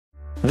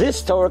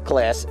This Torah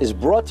class is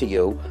brought to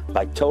you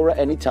by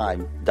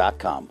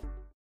TorahAnytime.com.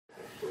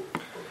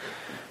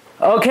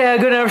 Okay,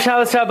 good evening,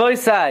 Shabbos Rabbi.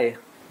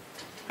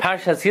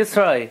 Parshas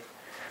Yisro,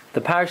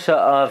 the Parsha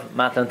of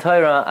Matan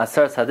Torah,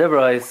 Aser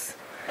Hadibros,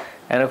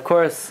 and of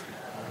course,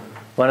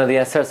 one of the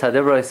Aser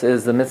Hadibros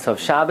is the mitzvah of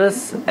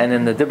Shabbos, and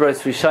in the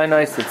Dibros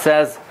Rishonos it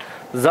says,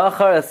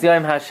 Zachar es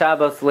Yom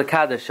HaShabbos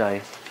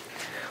lekadashai.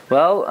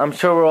 Well, I'm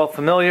sure we're all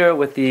familiar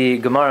with the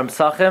Gemara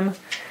Psachim,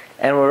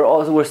 and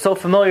we're so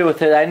familiar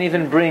with it. I didn't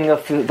even bring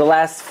the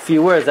last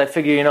few words. I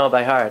figure you know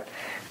by heart.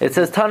 It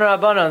says Tana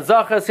Rabbanan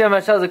Zachar es Yom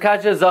HaShabbos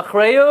lekadashai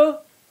Zachreu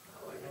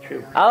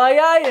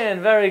Alayayin.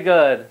 Very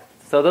good.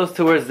 So those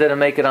two words didn't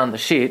make it on the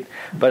sheet,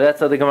 but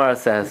that's what the Gemara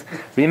says.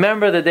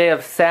 Remember the day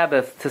of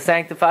Sabbath to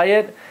sanctify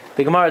it.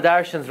 The Gemara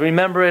Darshans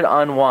remember it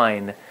on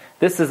wine.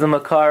 This is the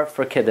makar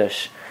for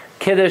Kiddush.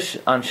 Kiddush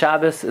on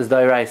Shabbos is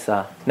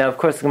Dairaisa. Now, of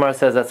course, the Gemara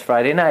says that's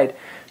Friday night.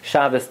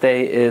 Shabbos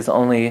day is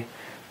only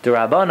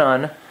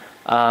D'Rabbanan.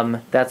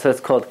 That's what it's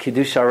called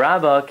Kiddush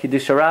Rabbah.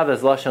 Kiddush Rabbah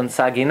is Lashon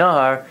Sagi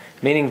Nahar,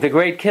 meaning the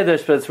great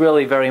Kiddush, but it's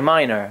really very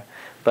minor.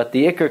 But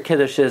the Iker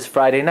Kiddush is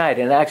Friday night,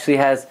 and it actually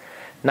has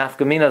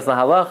nafkaminas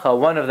lahalacha.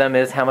 One of them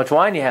is how much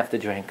wine you have to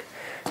drink.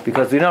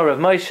 Because we know Rav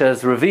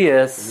Moshe's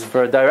Revius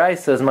for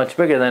Dairaisa is much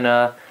bigger than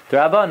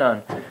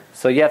D'Rabbanan.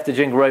 So you have to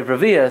drink Rav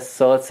Revius.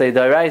 So let's say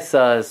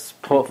Dairaisa is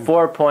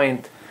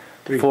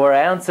 4.4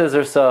 ounces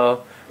or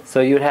so.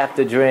 So you'd have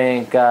to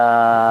drink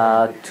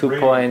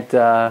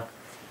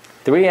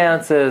 2.3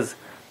 ounces.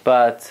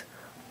 But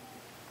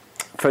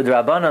for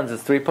D'Rabbanan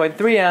it's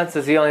 3.3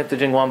 ounces. You only have to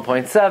drink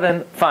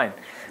 1.7. Fine.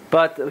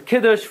 But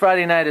Kiddush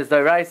Friday night is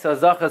Dairaisa.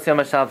 Zachas Yom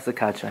HaShabbos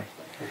Lekadashai.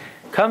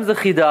 Comes the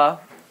Chidah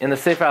in the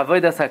Sofer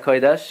Avodas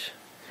HaKodesh,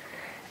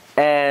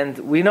 and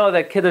we know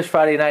that Kiddush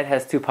Friday night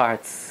has two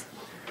parts.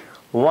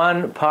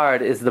 One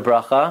part is the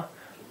bracha,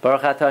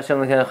 Baruch Atah Hashem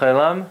Elokeinu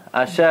Chaolam,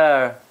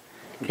 Asher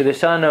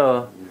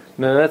Kiddushanu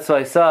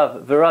Mitzvah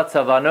Isav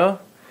V'Ratzavanu,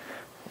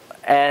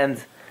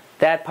 and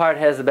that part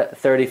has about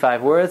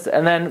 35 words.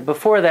 And then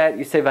before that,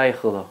 you say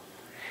Vayichulu.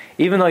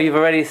 Even though you've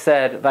already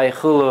said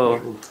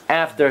Vayichulu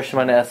after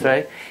Shemona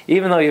Esrei,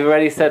 even though you've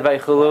already said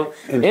Vayichulu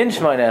in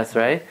Shemona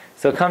Esrei,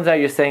 so it comes out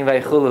you're saying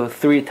Vayichulu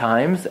 3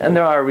 times, and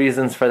there are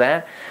reasons for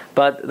that.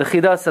 But the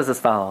Chidah says as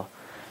follows: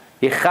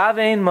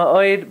 Yichavein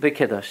ma'oid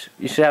b'kiddush.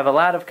 You should have a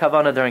lot of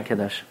kavanah during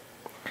Kiddush,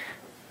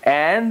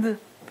 and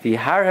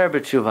v'harher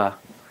b'tshuva.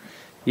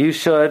 You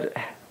should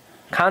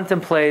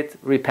contemplate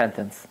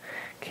repentance.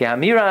 Ki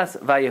amiras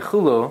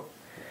Vayichulu,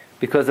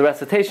 because the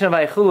recitation of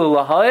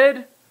Vayichulu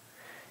lahaid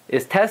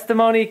is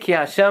testimony ki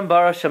Hashem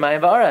bara shamayim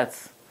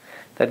va'aretz,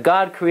 that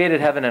God created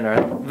heaven and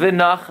earth,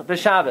 v'nach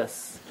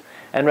b'Shabbos,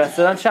 and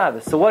rested on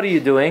Shabbos. So what are you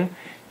doing?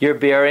 You're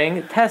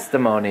bearing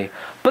testimony.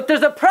 But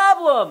there's a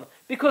problem,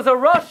 because a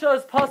Rasha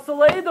is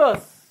pasal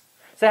eidos.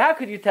 So how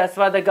could you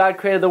testify that God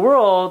created the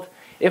world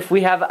if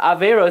we have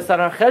averos on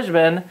our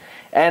cheshbon,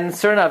 and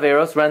certain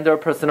averos render a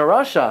person a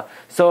Rasha?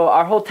 So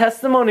our whole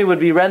testimony would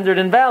be rendered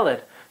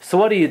invalid. So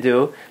what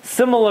do?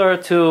 Similar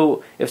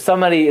to if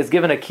somebody is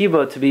given a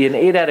kibbutz to be an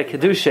eid at a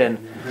Kiddushin,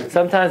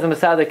 sometimes the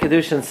Masada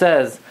Kiddushin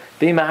says,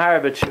 be mahar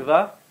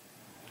b'tshuva.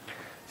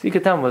 So you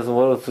could tell him,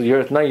 well,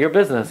 it's not your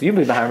business. You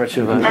be mahar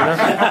b'tshuva. You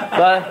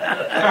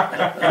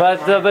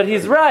know? But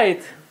he's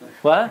right.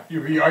 What?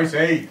 I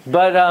say.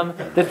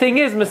 But the thing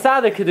is,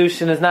 Masada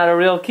Kiddushin is not a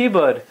real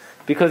kibbutz,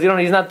 because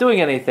he's not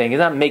doing anything. He's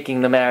not making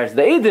the marriage.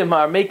 The Eidim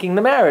are making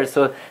the marriage,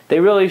 so they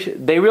really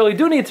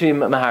do need to be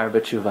mahar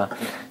b'tshuva.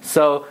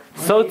 So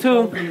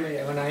too.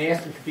 When I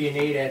asked him to be an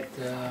aid at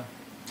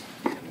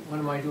one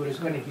of my daughter's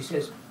wedding, he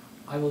says,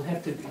 "I will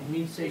have to." It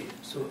means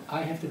so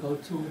I have to go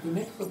to the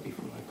mikvah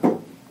before I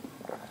go.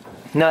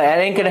 No, that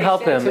ain't going to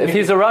help him. If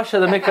he's a Rasha,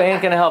 the mikvah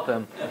ain't going to help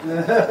him.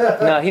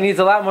 No, he needs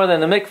a lot more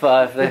than the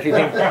mikvah. If you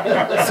think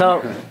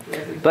so.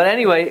 But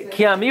anyway,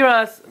 ki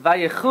amiras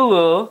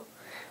vayichulu.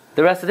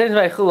 The recitation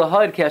of Vayichulu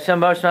haid ki Hashem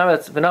bar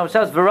shemaretz v'nam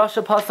Shabbos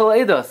v'Rasha pasal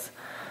eidos.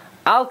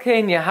 Al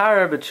kein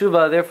yaharer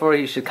b'tshuva. Therefore,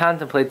 he should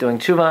contemplate doing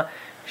tshuva.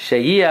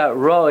 Sheyia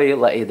roi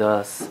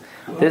la'eidos.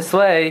 This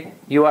way,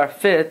 you are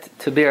fit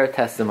to bear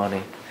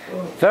testimony.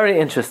 Very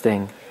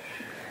interesting.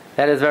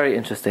 That is very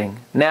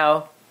interesting.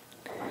 Now,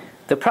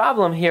 the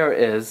problem here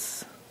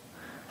is,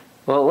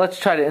 well, let's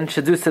try to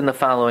introduce it in the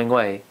following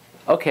way.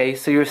 Okay,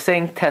 so you're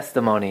saying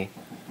testimony.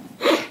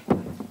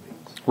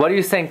 What are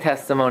you saying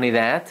testimony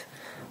that?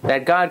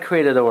 That God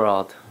created the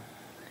world.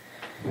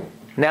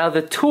 Now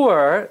the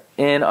Tur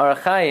in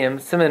Orach Chaim,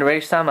 Siman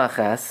Reish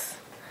Samaches,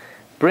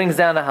 brings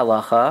down a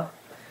halacha,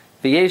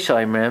 V'yesh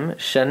oimrim,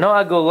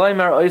 shenoagu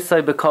loimer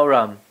oisai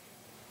b'koram.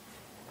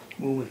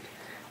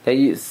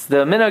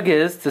 The minhag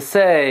is to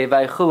say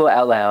Vayichulu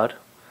out loud,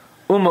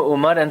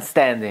 umad, and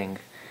standing.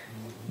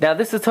 Now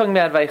this is talking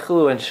about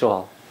Vayichulu and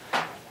Shul.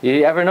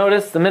 You ever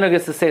notice the minhag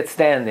is to say it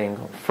standing?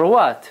 For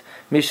what?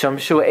 Misham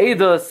shu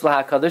eidos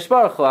lahakadosh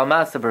baruch hu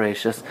amasa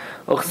bereishis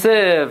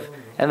uchsiv,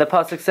 and the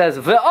pasuk says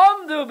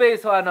ve'amdu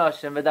beis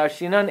ha'anashim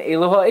v'darshinan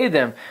elu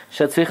ha'edim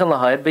shetzrichen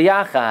lahayid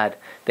b'yachad.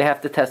 They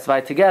have to testify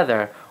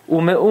together.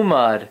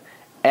 Umad,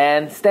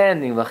 and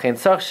standing. What about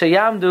Shemona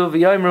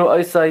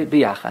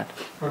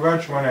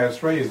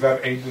Esrei? Is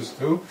that Eidos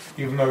too?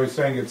 Even though he's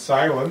saying it's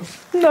silent?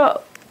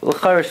 No.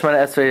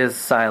 Shemona Esrei is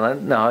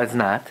silent. No, it's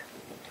not.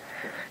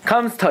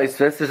 Comes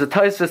Tosfos. There's a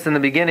Tosfos in the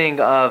beginning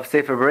of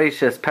Sefer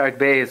Bereshis, Parak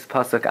Beis,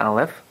 Pasuk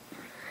Aleph.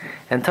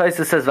 And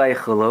Tosfos says,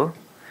 Vayichulu.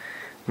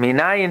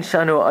 Minayin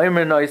shanu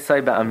omer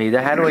noisai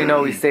ba'amida. How do we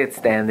know we say it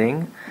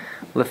standing?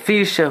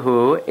 Lefi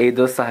shehu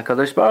eidos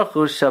hakadosh baruch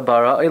hu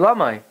shabara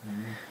olamai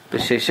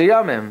b'sheisha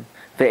yamim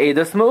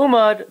ve'eidos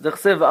me'umad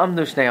d'chsev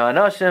amnu shnei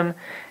ha'anashim,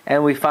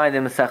 and we find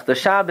in Masechta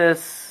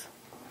Shabbos.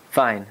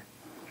 Fine.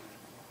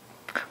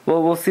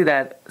 Well, we'll see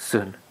that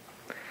soon.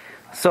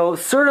 So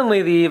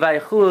certainly the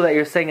vayichulu that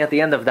you're saying at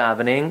the end of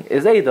davening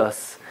is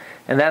eidos,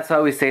 and that's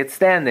why we say it's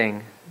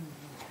standing.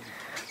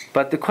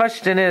 But the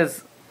question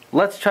is,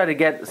 let's try to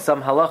get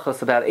some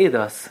halachas about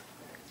eidos.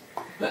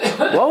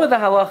 What would the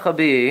halacha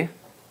be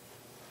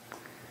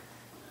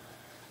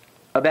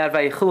about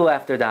vayichulu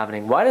after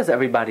davening? Why does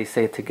everybody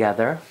say it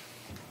together?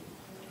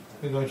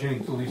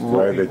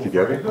 Why are they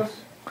together?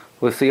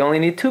 Well, so you only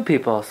need two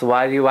people. So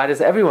why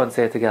does everyone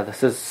say it together?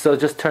 So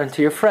just turn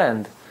to your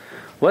friend.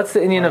 What's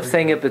the Indian of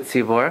saying it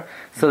b'tzibor?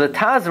 So the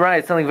Taz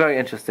writes something very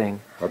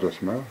interesting.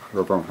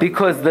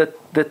 Because the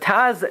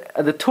Taz,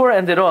 the Torah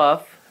ended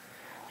off,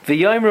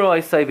 v'yoimru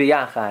oisai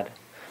b'yachad.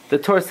 The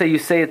Torah say you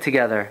say it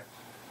together.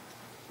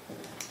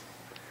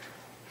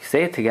 You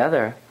say it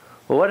together?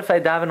 Well, what if I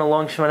daven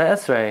along Shemona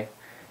Esrei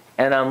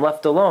and I'm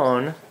left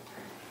alone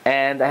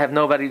and I have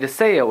nobody to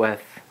say it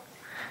with?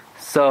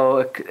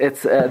 So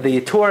it's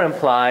the Torah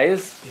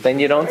implies then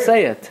you don't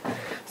say it.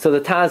 So the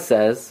Taz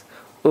says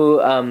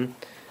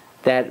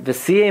that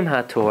v'siyem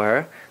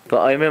haTorah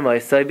v'oimim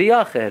oisai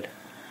b'yachad.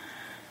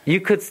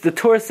 The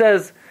Torah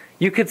says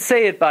you could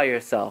say it by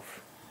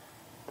yourself.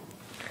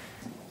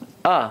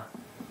 But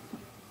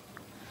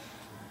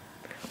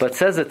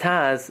says the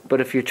Taz,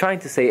 but if you're trying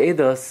to say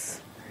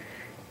eidos,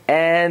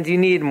 and you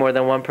need more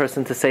than one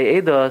person to say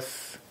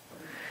eidos,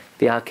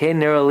 says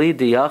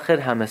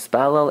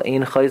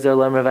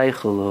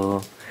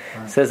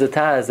the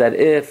Taz that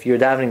if you're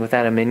davening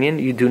without a minyan,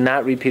 you do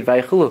not repeat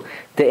vayichulu.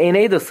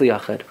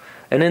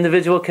 An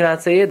individual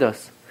cannot say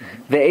eidos.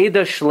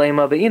 Ve'edos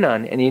shlema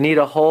be'inan, and you need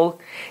a whole.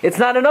 It's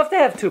not enough to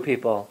have two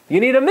people. You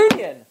need a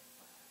minyan.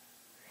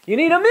 You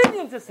need a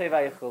minyan to say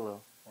vayichulu.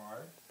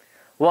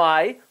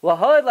 Why?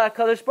 Lahod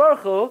la'kadosh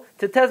baruch hu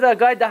to tezva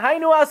guide the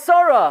hainu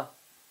asara,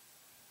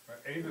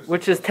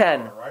 which is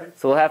 10.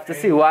 So we'll have to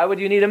see. Why would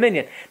you need a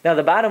minyan? Now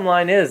the bottom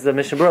line is the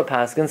Mishnah Berurah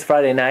paskins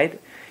Friday night.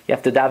 You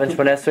have to daven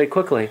Shemona Esrei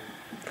quickly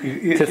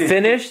to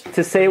finish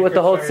to say it with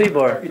the whole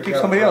tzibor. You take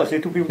somebody else.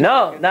 Two people.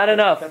 No, not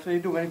enough. That's what you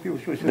do. Many people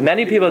should.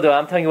 Many people do.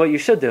 I'm telling you what you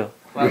should do.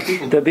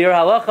 The Bir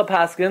Halacha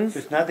paskins.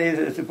 It's not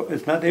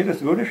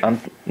Eidos Gornish. I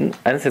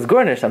didn't say it's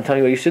Gornish. I'm telling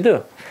you what you should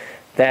do.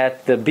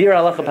 That the Bir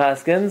Halacha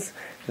paskins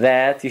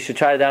that you should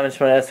try to daven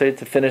Shemona Esrei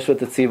to finish with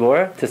the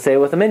tzibor to say it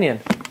with a minyan.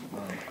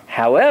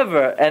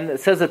 However, and it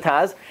says the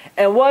Taz,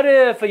 and what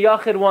if a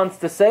Yachid wants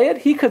to say it?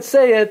 He could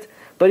say it,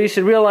 but he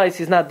should realize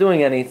he's not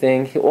doing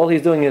anything. All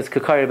he's doing is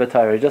Kakari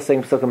B'Torah, just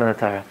saying Psukim in the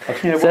Torah. I've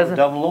seen everyone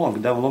double long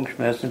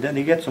Shemona, and then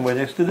he gets somewhere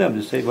next to them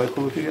to say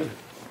Vayichulu together.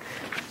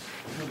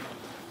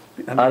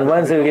 On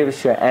Wednesday we gave a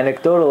share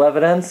anecdotal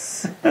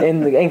evidence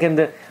in the I'm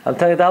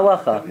telling you the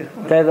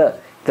halacha.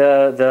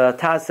 The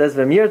Taz says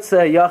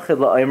v'mirtze yachid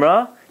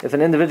la'imra. If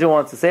an individual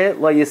wants to say it,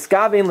 la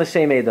yiskavein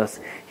l'shem eidos.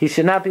 He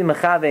should not be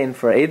mechavein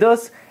for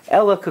eidos.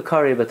 Ela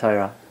kakari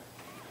b'Torah.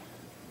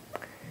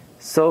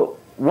 So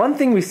one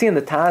thing we see in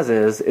the Taz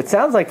is it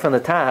sounds like from the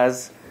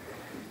Taz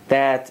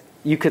that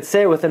you could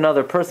say it with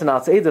another person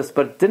outside eidos,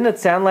 but didn't it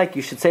sound like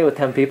you should say it with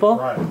 10 people?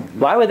 Right.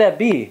 Why would that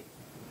be?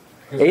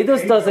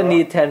 Eidos doesn't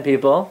need 10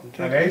 people.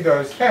 An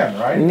Eidos is 10,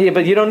 right? Yeah,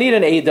 but you don't need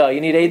an Eidah,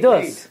 you need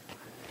Eidos.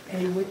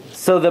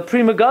 So the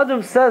Pri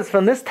Megadim says,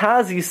 from this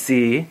Taz you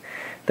see,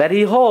 that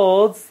he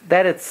holds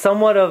that it's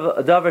somewhat of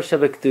a Davar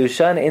Shabbat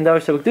and in Davar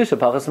Shabbat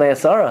Parshas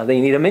Me'asara, that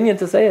you need a minyan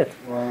to say it.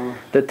 Wow.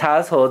 The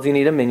Taz holds you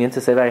need a minyan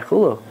to say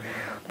Vayichulu.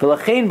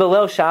 V'lachein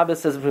below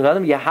Shabbos says Pri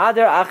Megadim,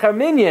 Yahader achar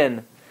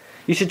minyan.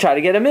 You should try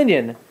to get a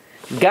minyan.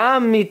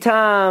 Gam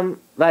mitam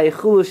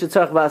Vayichulu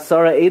shetzarach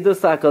ba'asara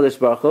eidos la'kadosh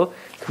baruch hu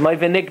k'may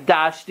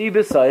v'nikdashti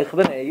b'soich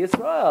b'nei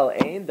Yisrael.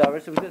 Ein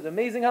davar shabbat.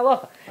 Amazing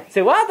halacha.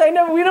 Say what?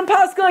 We didn't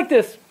pass like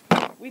this.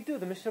 We do.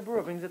 The Mishnah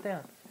Berurah brings it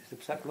down.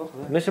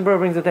 Mishnah Berurah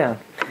brings it down.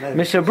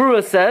 Mishnah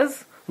Berurah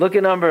says, look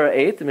at number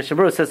 8. The Mishnah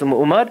Berurah says,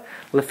 "Mu'umad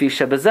lefi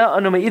shebazeh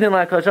anu me'idin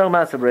la'kadosh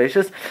ma'aser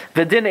bereshis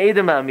v'din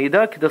edim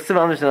ma'amida k'dosiv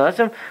al mishnah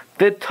Hashem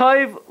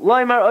v'toiv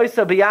loymar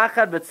oisa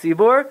b'yachad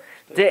b'tzibur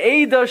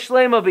de'eda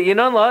shlema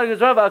b'inan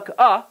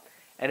la'kadosh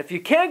and if you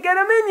can't get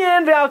a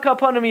minyan, ve'al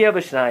kaponim yeh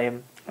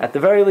b'shnayim." At the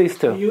very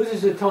least, two. He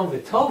uses the tone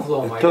v'tov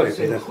lo. That's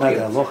not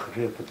a loch.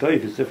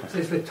 V'tov is different.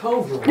 It says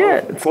v'tov lo. Yeah,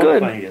 it's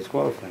good. It's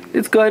qualifying.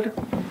 It's good.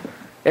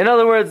 In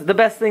other words, the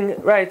best thing,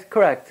 right?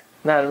 Correct.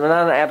 Not an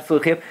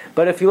absolute chiyuv.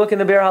 But if you look in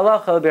the Bir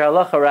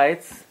Halacha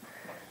writes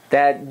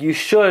that you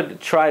should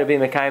try to be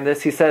mekayim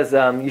this. He says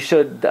you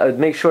should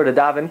make sure to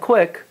daven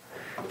quick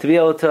to be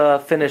able to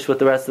finish with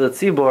the rest of the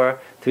tzibor,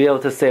 to be able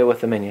to say it with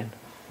the minyan.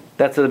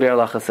 That's what the Biur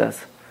Halacha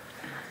says.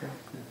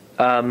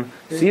 So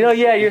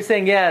you're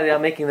saying,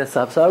 I'm making this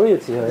up, so I'll read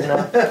it to you.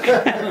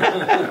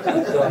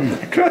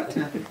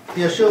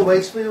 Yeshua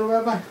waits for you,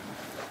 Rabbi?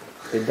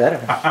 Be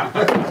better.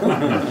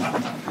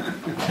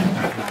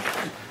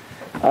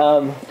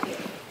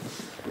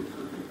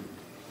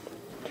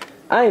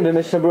 I'm in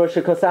Mishnah Berurah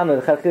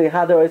Chasam. Chachli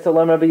Hadar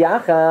Oisalam Rabbi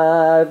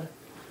Yachad.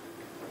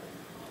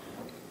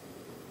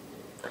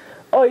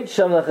 Oid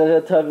Sham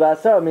Lachar Tov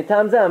Vasar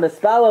Mitam Zeh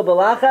Mispalo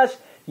Balachash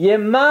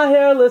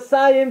Yemaher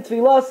L'Sayim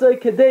Tvilosay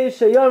Kadei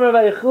Sheyomer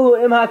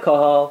Vayichulu Im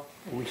HaKahal.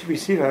 We should be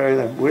seated right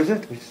there. Where is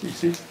it? We should be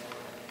seated.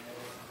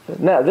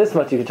 No, this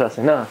much you can trust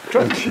me. No.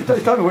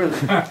 Tell me where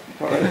is it?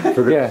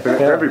 For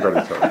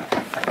everybody's time.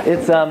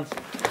 It's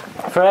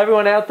for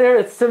everyone out there.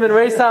 It's Siman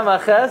Reis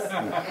HaMaches.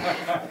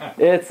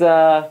 It's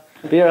Biur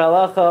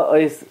Halacha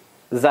Ois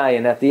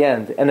Zayin at the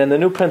end, and in the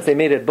new prints they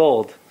made it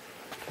bold.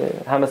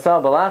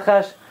 Hamasal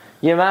Balachash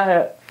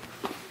Yemaher.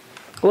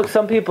 Look,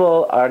 some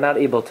people are not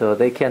able to;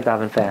 they can't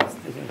daven fast,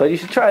 but you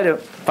should try to.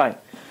 Fine.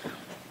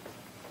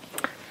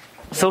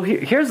 So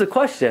here's the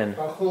question.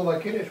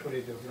 Like Kiddush, what do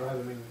you do? You don't have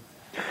a minyan.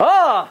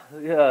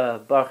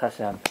 Baruch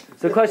Hashem.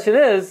 So the question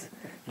is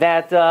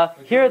that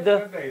here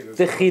the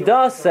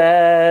Chidah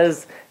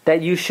says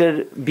that you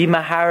should be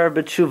mahar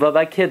b'tshuva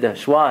by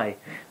Kiddush. Why?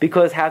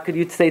 Because how could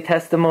you say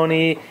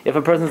testimony if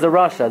a person's a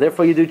rasha?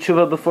 Therefore you do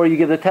tshuva before you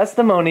give the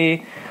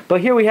testimony.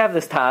 But here we have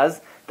this taz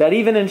that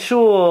even in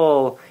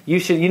shul you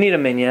need a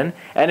minyan,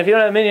 and if you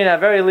don't have a minyan, at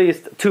very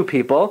least 2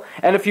 people.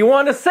 And if you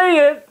want to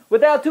say it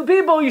without 2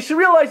 people, you should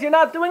realize you're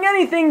not doing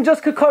anything,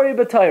 just kakari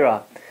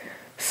b'Torah.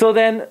 So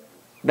then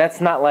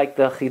that's not like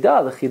the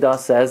Chidah. The Chidah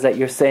says that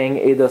you're saying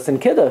Eidos and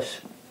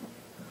Kiddush.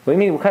 What do you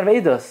mean? What kind of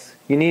Eidos?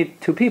 You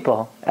need 2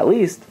 people, at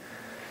least.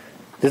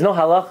 There's no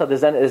halacha.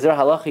 Is there a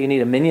halacha you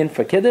need a minyan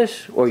for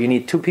Kiddush? Or you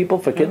need 2 people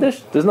for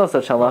Kiddush? There's no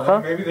such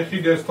halacha. Maybe the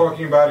Chidah is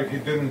talking about if you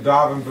didn't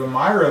daven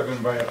b'mayra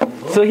then by.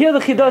 So here the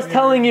Chidah is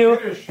telling you,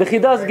 the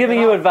Chidah is giving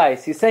you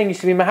advice. He's saying you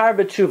should be mahar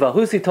b'tshuva.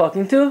 Who's he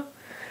talking to?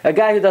 A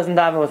guy who doesn't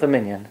daven with a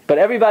minyan. But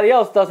everybody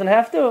else doesn't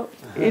have to.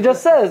 He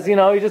just says, he's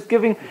just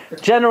giving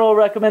general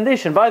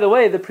recommendation. By the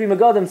way, the Pri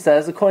Megadim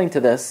says, according to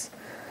this,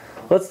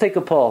 let's take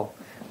a poll.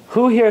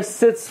 Who here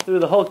sits through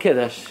the whole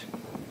Kiddush?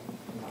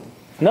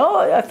 No,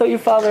 I thought your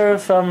father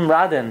was from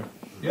Radin.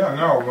 Yeah,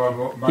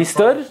 no. He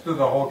stood? Stood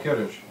the whole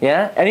Kiddush.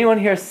 Yeah? Anyone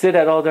here sit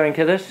at all during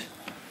Kiddush?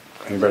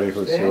 Anybody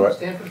who's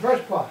Stand for the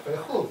first part, for the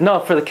chul.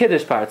 No, for the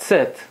Kiddush part,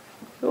 sit.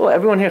 Oh,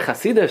 everyone here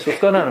Hasidish? What's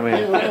going on over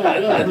here?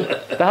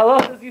 The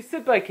halacha is you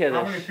sit by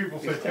Kiddush. How many people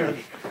say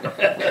Kiddush?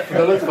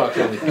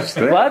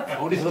 What?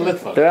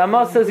 The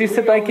Ramah says you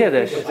sit by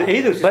Kiddush.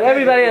 But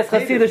everybody has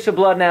Hasidish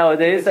blood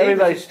nowadays.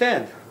 Everybody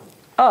stand.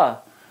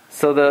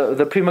 So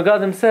the Pri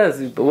Megadim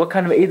says, but what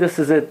kind of Eidos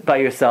is it by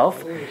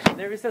yourself? And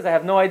there he says, I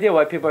have no idea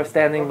why people are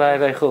standing by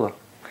Vayichulu.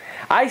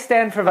 I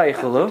stand for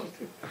Vayichulu,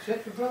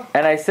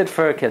 and I sit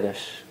for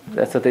Kiddush.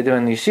 That's what they do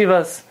in the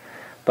yeshivas.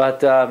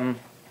 But Al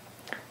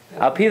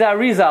Pi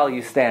Arizal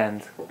you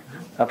stand.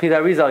 But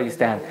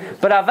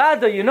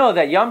Avada, you know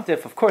that Yom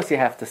Tif, of course you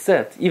have to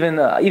sit. Even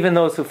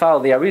those who follow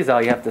the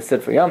Arizal, you have to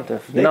sit for Yom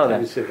Tif. You know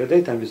that.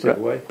 Daytime you sit.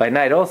 Why? By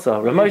night also.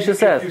 Rav Moshe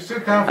says,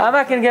 I'm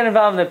not going to get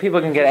involved in that.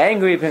 People can get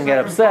angry, people can get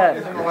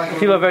upset.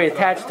 People are very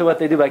attached to what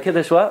they do by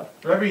Kiddush. What?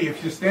 Rabbi,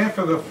 if you stand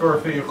for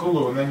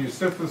Yichulu and then you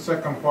sit for the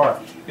second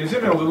part,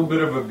 isn't it a little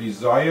bit of a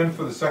bizayon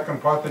for the second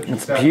part that you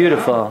It's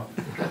beautiful.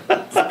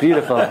 It's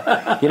beautiful.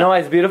 You know why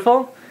it's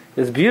beautiful?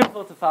 It's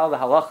beautiful to follow the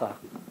halacha.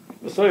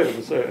 It's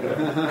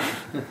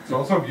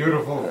also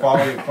beautiful to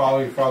follow your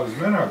father's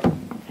minhag.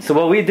 So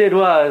what we did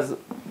was,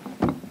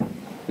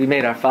 we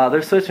made our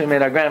father switch, we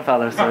made our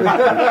grandfather switch.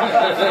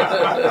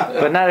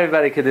 But not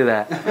everybody could do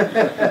that.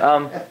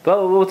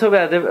 But we'll talk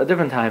about it a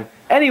different time.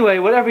 Anyway,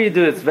 whatever you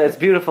do, it's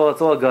beautiful,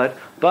 it's all good.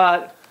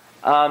 But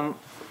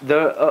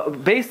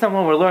based on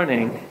what we're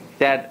learning,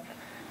 that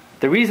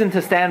the reason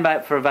to stand by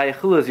for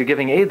Vayichulu is you're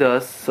giving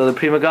Eidos. So the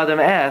Pri Megadim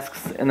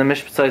asks in the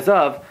Mishpat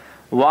Zav,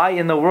 why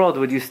in the world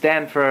would you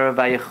stand for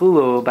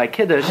Vayichulu by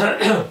Kiddush?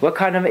 What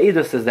kind of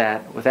Eidos is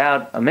that?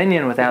 Without a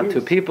minyan, without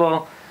 2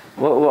 people?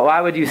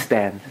 Why would you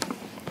stand?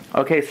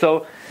 Okay,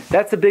 so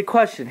that's a big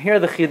question. Here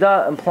the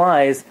Chidah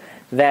implies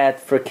that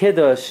for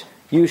Kiddush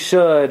you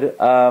should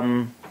be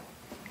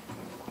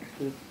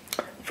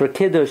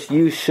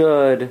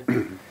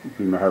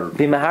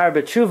mahar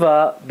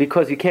b'tshuva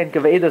because you can't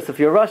give Eidos if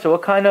you're Russia.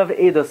 What kind of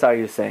Eidos are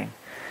you saying?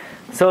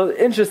 So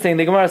interesting,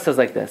 the Gemara says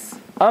like this.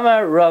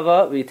 Amar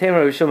Rava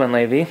v'yitemer Rishon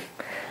Levi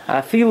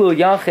afilu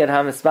yachid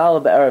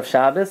hamispal be'erev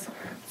Shabbos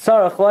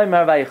tzarach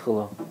loymar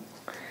vayichulu.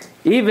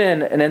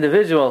 Even an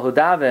individual who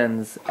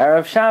davens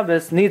erev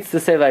Shabbos needs to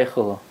say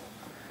vayichulu.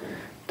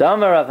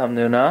 Damar Rav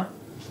Hamnuna.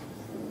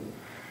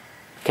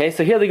 Okay,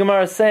 so here the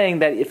Gemara is saying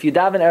that if you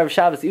daven erev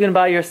Shabbos, even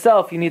by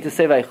yourself, you need to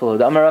say vayichulu.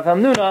 Damar Rav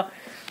Hamnuna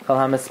kol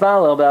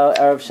hamispal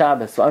be'erev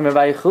Shabbos. So amar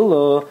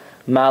vayichulu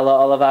mala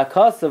olav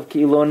hakasav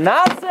ki lo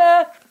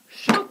naseh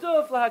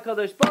Shutuf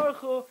lahakadosh baruch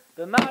hu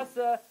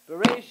b'masa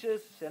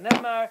b'reishis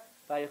shenemar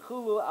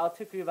Vayechulu al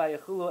tikri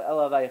vayechulu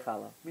ela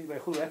vayechala.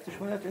 After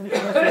Shmoneh, in the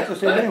Shmoneh, you have to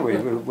say it anyway.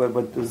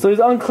 But So he's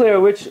unclear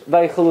which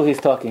vayechulu he's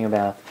talking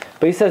about.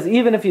 But he says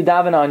even if you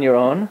daven on your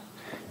own,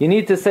 you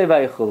need to say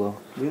vayechulu.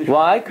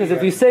 Why? Because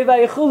if you say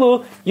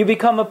vayechulu, you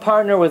become a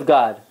partner with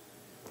God.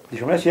 the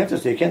Shmoneh you have to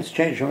say, you can't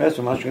change Shmoneh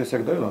from Mashkin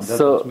Segdolam. That's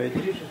what's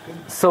made.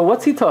 So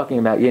what's he talking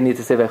about? You need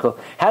to say vayechulu.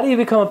 How do you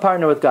become a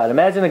partner with God?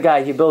 Imagine a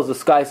guy, he builds a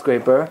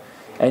skyscraper,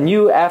 and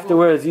you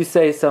afterwards you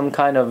say some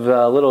kind of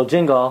little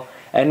jingle,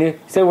 and you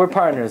say we're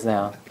partners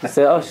now. You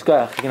say, oh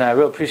shkach, I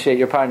really appreciate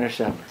your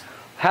partnership.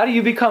 How do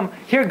you become?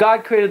 Here,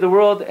 God created the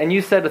world, and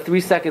you said a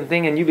 3-second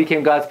thing, and you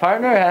became God's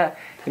partner.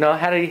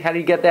 How do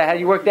you get that? How do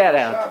you work that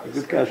out?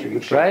 Good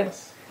question. Right?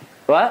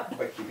 What?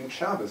 By keeping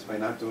Shabbos, by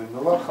not doing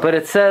malacha. But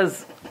it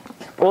says,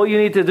 all you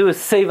need to do is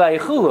say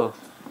vayechulu.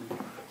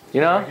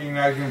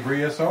 Recognizing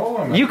Bria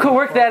Olam. You could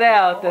work that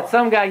out. That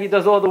some guy he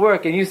does all the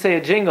work, and you say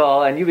a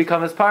jingle, and you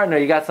become his partner.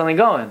 You got something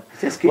going. It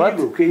says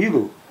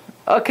Kiyigu.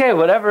 Okay,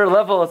 whatever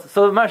level.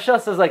 So Parsha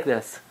says like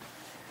this.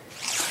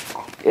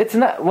 It's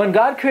not when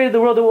God created the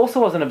world. It also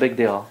wasn't a big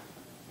deal.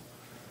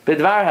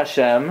 Bidvar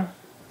Hashem.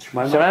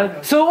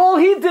 So all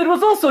he did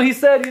was also he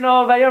said,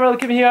 all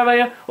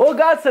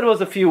God said was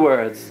a few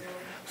words.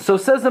 So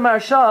says the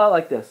Parsha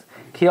like this.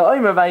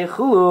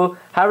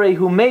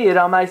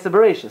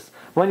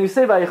 When you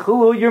say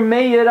vayechulu, you're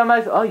meyed.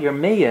 Oh, you're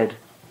meyed.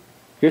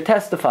 You're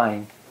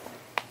testifying.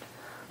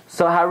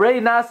 So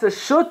harei nasa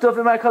shutuf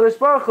in my Kadosh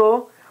Baruch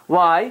Hu.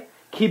 Why?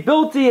 Ki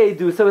bilti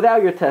edu. So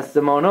without your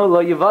testimony,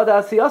 lo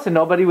yivada asiyasa,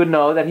 nobody would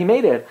know that he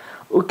made it.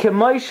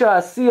 Ukemoisha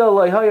asiya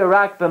lo yhoya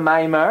rak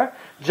b'maimer.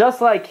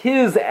 Just like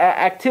his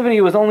activity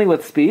was only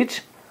with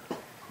speech.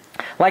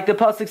 Like the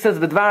pasuk says,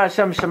 "V'dvar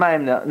Hashem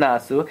shemayim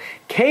nasu."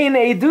 Kain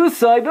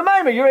edusai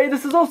b'maimer. Your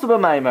edus is also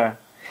b'maimer.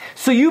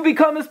 So you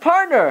become his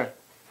partner.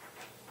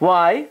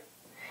 Why?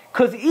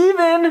 Because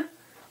even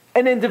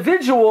an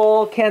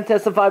individual can't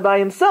testify by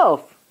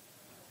himself.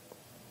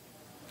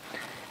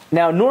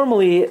 Now,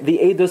 normally, the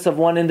edus of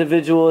one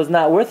individual is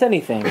not worth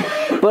anything.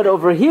 But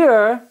over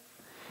here,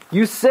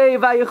 you say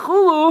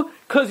vayechulu,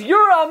 because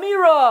your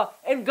Amira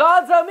and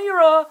God's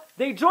Amira,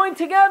 they join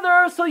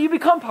together, so you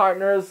become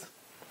partners.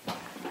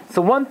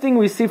 So one thing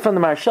we see from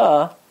the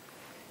Parsha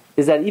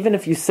is that even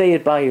if you say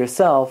it by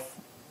yourself,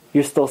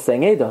 you're still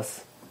saying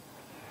edus.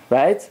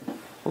 Right?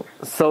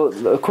 So,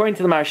 according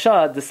to the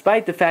Parsha,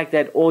 despite the fact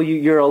that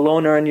you're a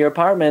loner in your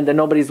apartment and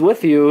nobody's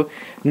with you,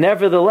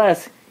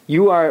 nevertheless,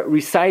 you are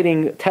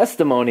reciting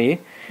testimony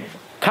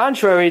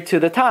contrary to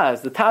the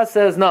Taz. The Taz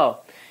says, no,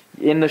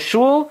 in the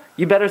shul,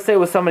 you better say it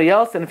with somebody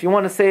else, and if you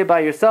want to say it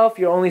by yourself,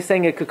 you're only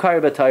saying it kikari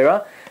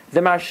b'Torah.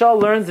 The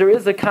Parsha learns there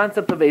is a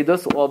concept of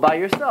edus all by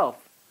yourself.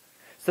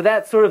 So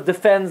that sort of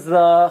defends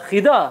the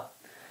chidah.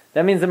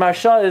 That means the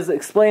Parsha is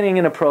explaining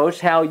an approach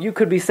how you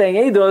could be saying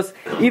edus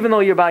even though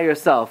you're by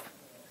yourself.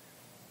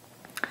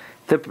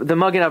 The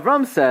Magen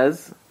Avram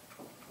says,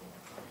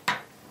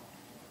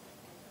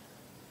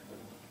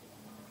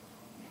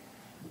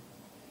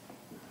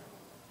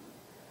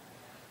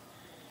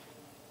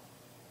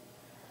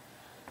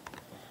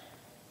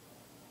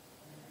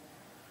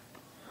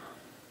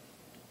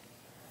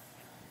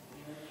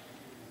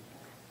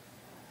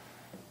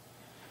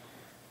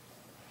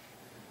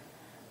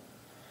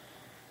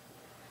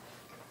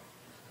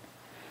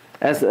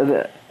 as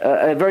a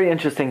very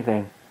interesting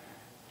thing.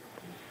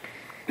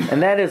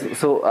 And that is,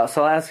 so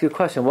I'll ask you a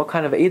question. What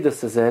kind of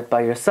edus is it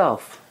by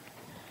yourself?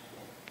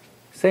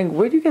 Saying,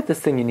 where do you get this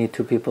thing you need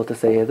two people to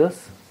say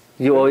edus?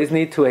 You always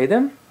need two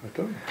edim?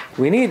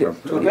 We need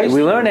it.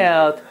 We learn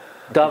out,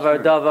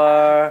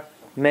 davar,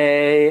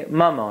 me,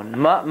 mamon.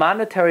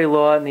 Monetary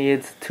law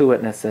needs two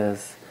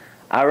witnesses.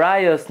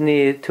 Arayos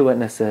need two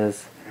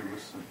witnesses.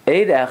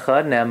 Eid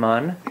echad,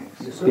 neman,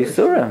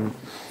 yisurim.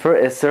 For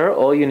Isser,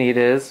 all you need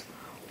is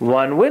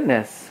one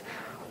witness.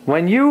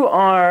 When you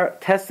are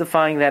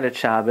testifying that it's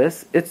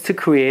Shabbos, it's to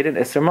create an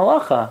Isser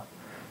Malacha.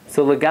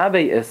 So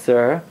Lagabe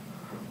Isser,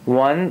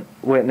 one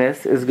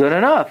witness is good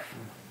enough.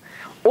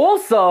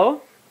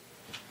 Also,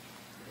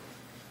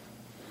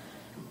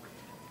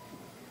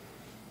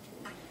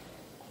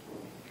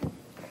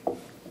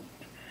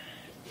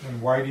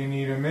 And why do you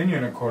need a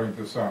minion according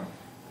to some?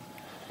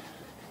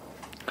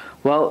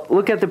 well,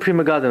 look at the Pri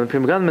Megadim. The Pri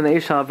Megadim in the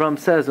Eishal Avram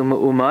says,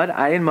 Umad,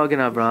 Ayin Magen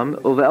Avram,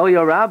 Uve'el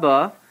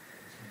Yorabba,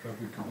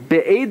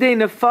 Be'edei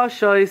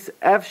nefashos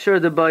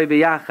efshar debay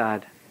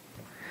biyachad.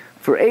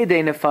 For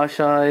edei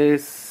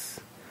nefashos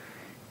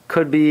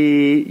could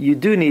be you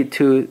do need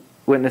two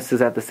witnesses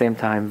at the same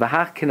time.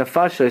 V'hach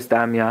kinefashos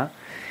damya,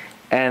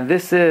 and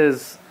this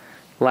is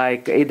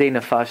like edei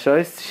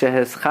nefashos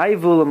shehes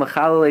chayvu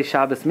lemechalei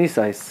Shabbos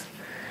misais,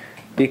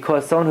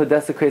 because someone who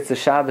desecrates the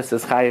Shabbos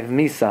is chayiv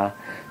misa.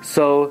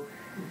 So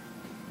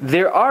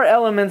there are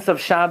elements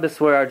of Shabbos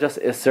where are just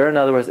Isser. In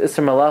other words,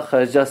 Isser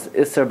Malacha is just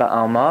Isser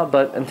Ba'alma.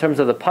 But in terms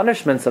of the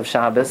punishments of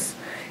Shabbos,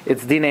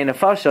 it's Dinei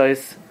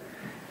Nefashos.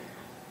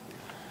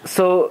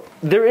 So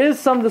there is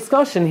some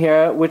discussion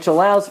here which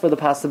allows for the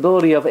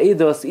possibility of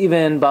Eidos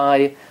even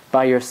by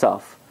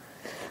yourself.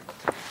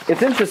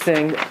 It's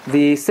interesting,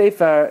 the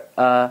Sofer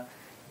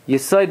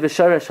Yisod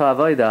v'Shoresh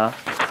HaAvoda,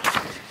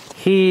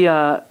 he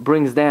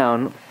brings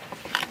down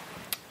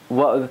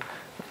what,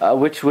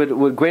 which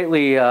would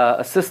greatly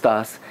assist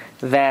us,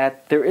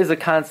 that there is a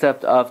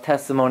concept of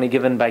testimony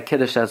given by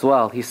Kiddush as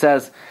well. He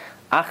says,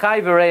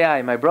 Achai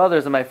v'rei, my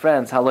brothers and my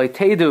friends, haloi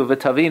teidu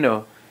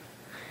v'tavinu.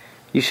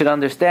 You should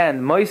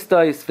understand,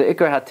 moistois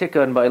v'ikar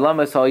hatikun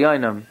ba'ilamos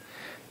ha'yonim,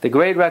 the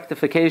great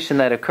rectification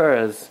that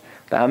occurs,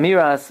 the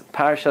amiras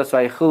Parshas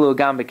v'yichulu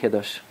gam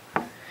b'Kiddush.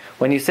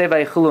 When you say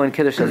v'yichulu in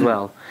Kiddush as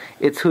well,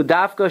 it's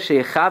hudafko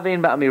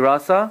she'chavein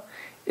ba'amirasa.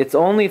 It's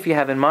only if you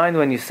have in mind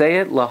when you say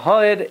it,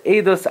 lahoid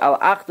edus al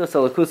achdus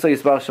alakusa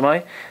yisbarach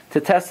shemai, to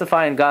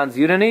testify in God's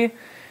unity,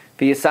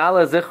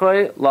 v'yisala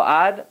zichroi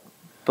la'ad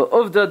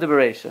ba'uvda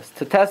debereshus,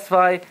 to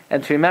testify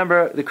and to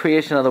remember the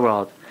creation of the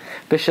world.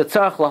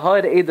 B'shatzarach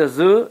lahoid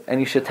edazu, and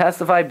you should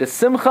testify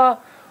b'simcha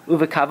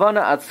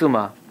uv'kavana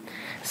atzuma.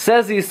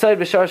 Says the Yisod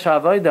b'Shoresh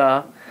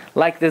HaAvoda,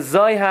 like the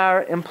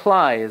Zohar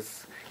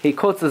implies. He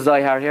quotes the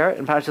Zohar here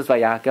in Parshas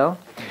Vayakel.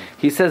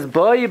 He says,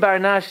 Boi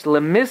barnash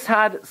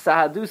lemishad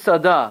sahadu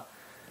sada.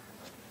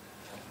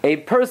 A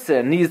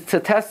person needs to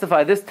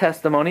testify this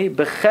testimony,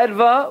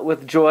 b'chedva,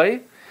 with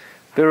joy,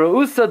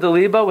 b'reusa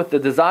deliba, with the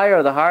desire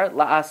of the heart,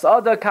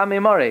 la'asada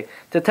kamemare,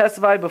 to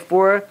testify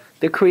before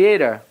the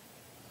Creator.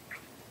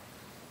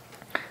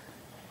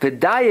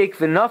 V'dayik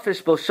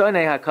v'nafish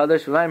b'lshonei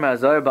hakadosh v'vaymer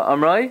hazor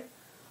ba'amroi.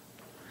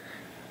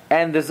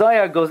 And the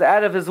Zohar goes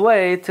out of his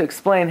way to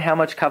explain how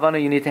much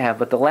kavanah you need to have.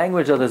 But the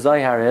language of the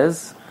Zohar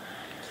is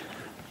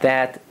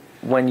that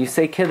when you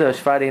say Kiddush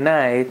Friday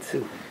night,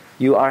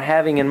 you are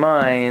having in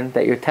mind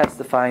that you're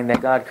testifying that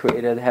God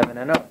created heaven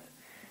and earth.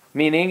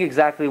 Meaning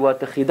exactly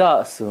what the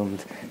Chida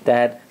assumed.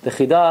 That the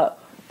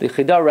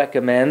Chida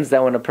recommends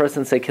that when a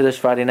person say Kiddush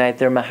Friday night,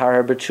 they're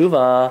Mahar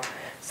B'tshuva.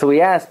 So we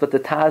asked, but the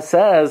Taz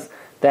says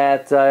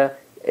that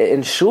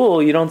in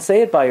Shul, you don't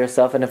say it by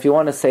yourself, and if you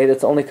want to say it,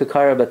 it's only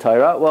Kakara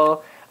B'Torah.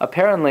 Well,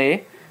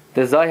 apparently,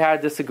 the Zohar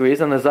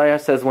disagrees, and the Zohar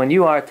says when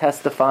you are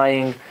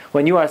testifying,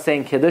 when you are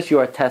saying Kiddush, you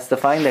are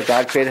testifying that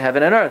God created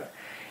heaven and earth.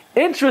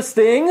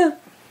 Interesting.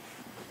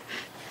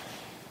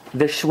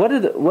 The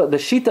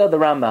Shita of the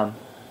Rambam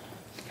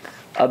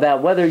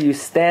about whether you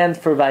stand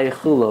for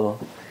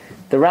Vayichulu.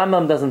 The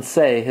Rambam doesn't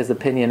say his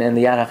opinion in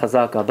the Yad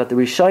HaChazaka, but the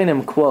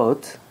Rishonim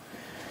quote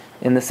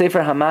in the Sefer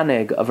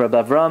Hamanig of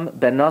Rabbi Avram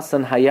ben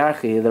Nosson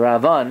Hayarchi, the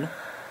Ravan.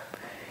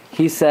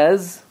 He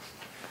says,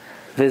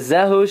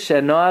 V'zehu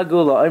she'noagu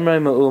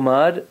la'omrei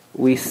me'umad,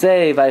 we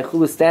say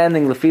Vayichulu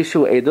standing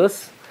l'fishu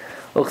edus,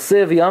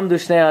 u'chsiv yamdu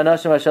shnei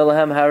ha'anashim asher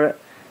lahem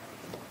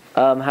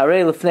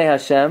harei l'fnei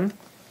Hashem,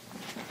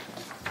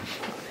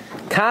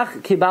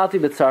 kach kibalti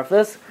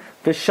b'tzarfus,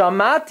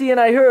 v'shamati, and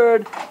I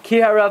heard, ki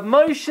harav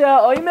Moshe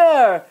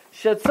oimer,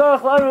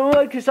 she'tzorach la'omrei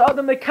me'umad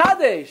kish'adam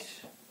mekadesh.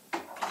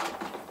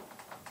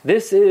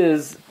 This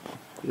is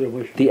the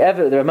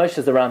Moshe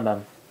is the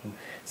Rambam.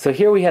 So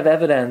here we have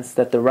evidence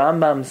that the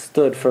Rambam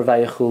stood for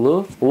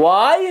Vayichulu.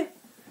 Why?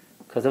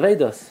 Because of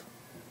Eidos.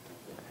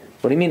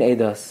 What do you mean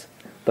Eidos?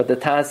 But the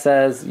Taz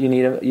says you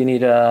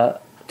need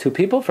two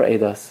people for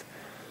Eidos.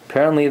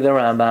 Apparently the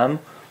Rambam,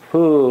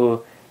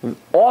 who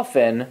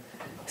often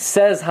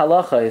says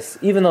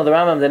halachos, even though the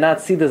Rambam did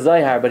not see the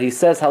Zohar, but he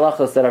says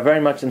halachos that are very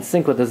much in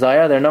sync with the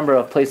Zohar. There are a number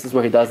of places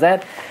where he does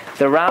that.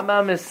 The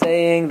Rambam is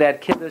saying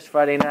that Kiddush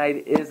Friday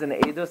night is an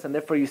Eidos, and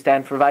therefore you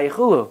stand for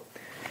Vayichulu.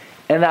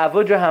 And the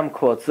Avudraham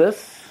quotes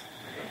this,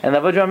 and the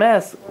Avudraham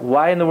asks,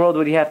 why in the world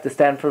would he have to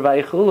stand for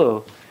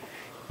Vayichulu?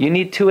 You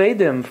need two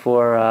Eidim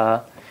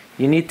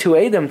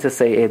to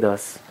say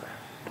Eidos.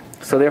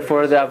 So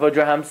therefore the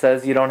Avudraham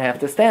says you don't have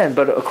to stand.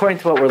 But according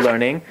to what we're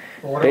learning...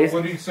 What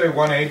would he say,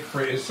 1/8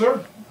 for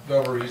Isser?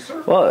 Over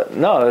Isser? Well,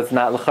 no, it's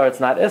not L'char, it's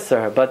not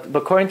Isser. But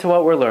according to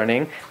what we're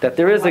learning, that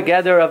there is a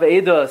gather of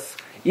Eidos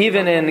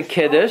even in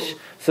Kiddush.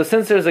 So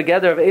since there's a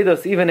gather of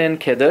Eidos even in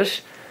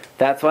Kiddush,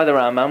 that's why the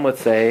Rambam would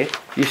say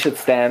you should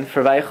stand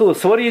for Vayichulu.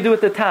 So what do you do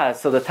with the Taz?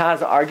 So the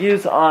Taz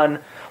argues on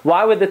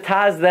why would the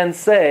Taz then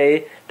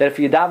say that if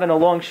you daven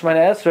along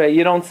Shemana Esrei,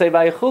 you don't say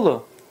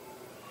Vayichulu?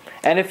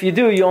 And if you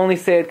do, you only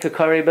say it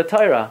Kakari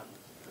B'Torah.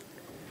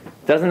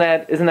 Isn't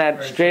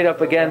that straight up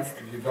against...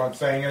 You're not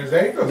saying it is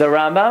Eidos. The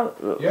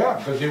Rambam? Yeah,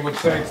 because he would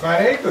say it's not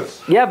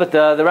Eidos. Yeah, but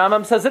the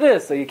Rambam says it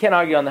is. So you can't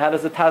argue on how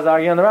does the Taz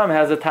argue on the Rambam?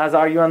 How does the Taz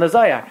argue on the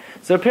Zohar?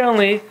 So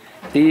apparently,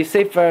 the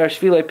Sefer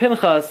Shvilei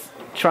Pinchas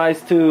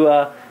tries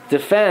to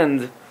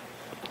defend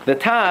the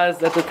Taz,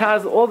 that the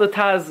Taz, all the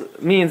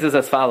Taz means is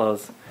as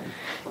follows.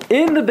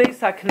 In the Beis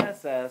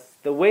HaKnesses,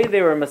 the way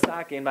they were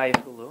masakin by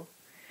Vayichulu,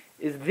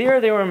 is there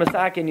they were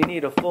masakin, you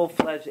need a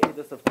full-fledged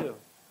Eidos of 2.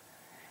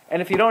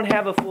 And if you don't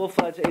have a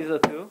full-fledged Eidos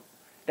of 2,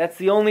 that's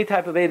the only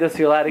type of Eidos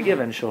you're allowed to give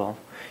in Shul.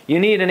 You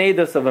need an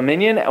Eidos of a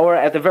minyan, or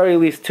at the very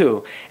least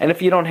 2. And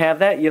if you don't have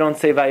that, you don't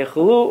say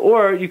Vayichulu,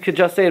 or you could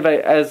just say it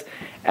as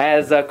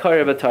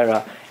Koreh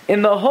B'Torah.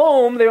 In the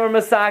home, they were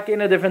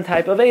masakin a different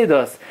type of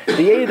Eidos.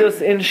 The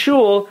Eidos in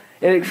Shul,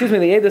 the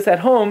Eidos at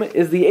home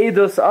is the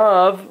Eidos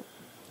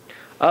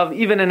of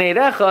even an Eid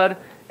Echad,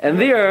 and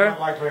there, It's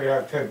not likely to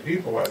have 10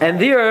 people. And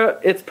there,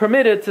 it's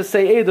permitted to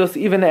say Eidos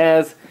even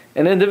as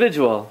an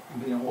individual.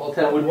 All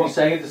 10 would be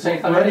saying at the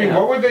same time. Rabbi,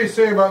 what would they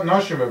say about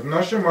Nashim if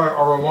Nashim are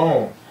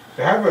alone?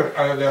 They have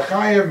the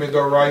Chayev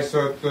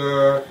Midoraisa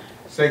to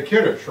say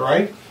Kiddush,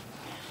 right?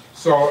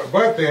 So,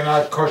 but they're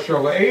not kosher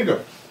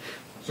le'edim.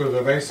 So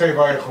do they say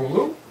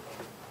Vayechulu?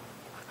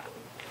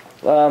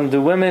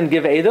 Do women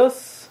give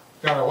edus?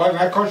 They're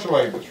not kosher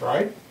le'edus,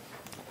 right?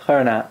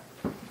 Or not?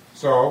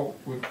 So,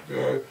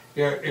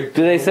 if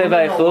Do they say the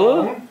woman Vayechulu?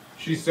 alone,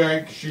 she's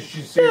saying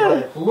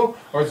Vayechulu,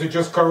 or is it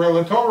just Karel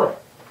and Torah?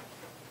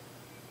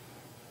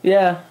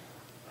 Yeah.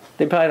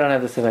 They probably don't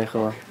have the say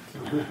vayechulu.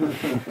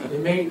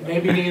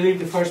 Maybe they leave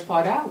the first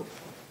part out.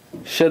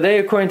 Should they,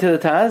 according to the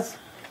Taz?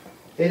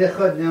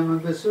 Echad Nyaman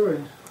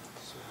Besurin.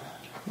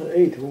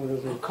 8, who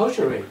does it?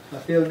 Kosher eight.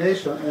 Afil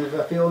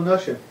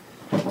Nashim.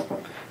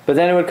 But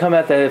then it would come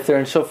out that if they're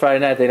in Shul Friday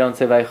night, they don't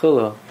say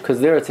vayechulu, because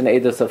there it's an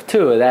edus of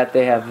 2. That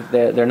they have,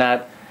 they're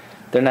not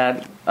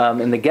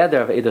in the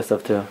gather of edus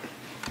of 2.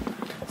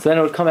 So then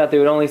it would come out they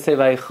would only say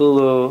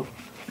vayechulu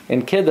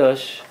in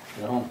Kiddush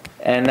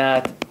and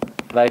not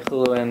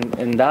vayechulu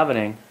in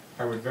davening.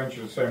 I would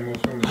venture to say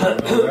most women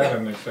don't know that,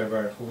 and they say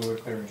Vayechulu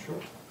if they're in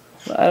shul.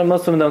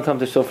 Most of them don't come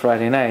to Shul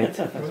Friday night.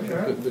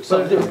 But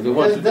some do. They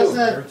want to do.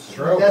 Doesn't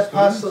that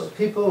possible?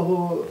 People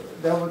who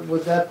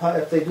would that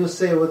if they do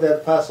say would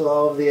that possible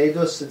all of the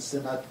edus since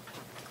they're not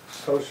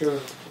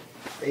kosher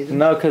edus?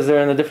 No, because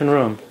they're in a different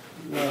room.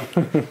 No.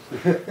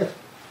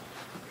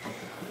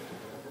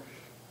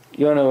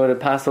 You want to know what it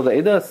passed the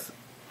edus?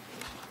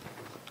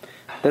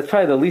 That's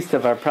probably the least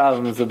of our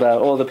problems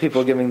about all the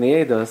people giving the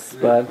edus,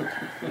 but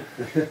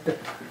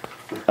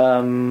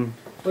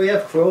Well, you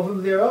have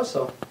Krovim there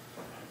also.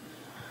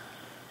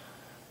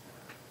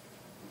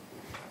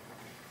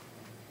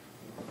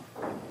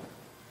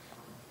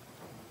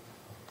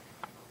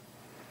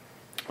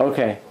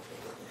 okay.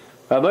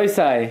 Rabbi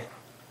say,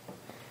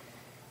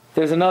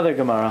 there's another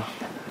Gemara.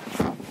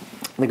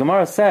 The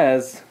Gemara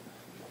says,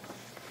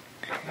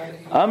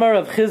 Amar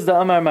Rav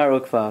Chizda Amar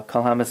Marukva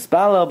Kal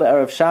HaMispalel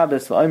Be'erev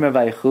Shabbos V'omer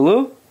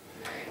Vayechulu.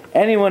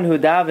 Anyone who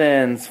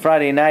davens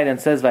Friday night and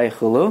says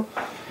Vayechulu,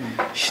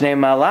 Shnei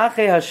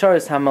Malachei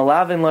Hasharis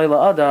HaMalavin Lo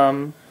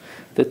La'adam,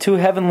 the 2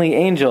 heavenly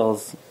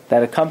angels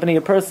that accompany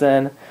a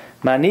person,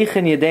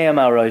 Manichin Yedeim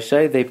Al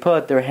Roshei, they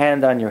put their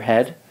hand on your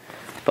head,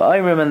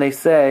 V'omer, and they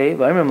say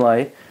V'omer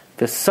Loi,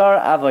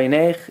 V'sar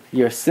Avoinech,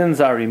 your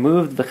sins are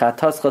removed,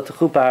 V'chatascha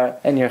T'chupar,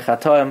 and your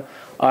chatoim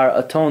are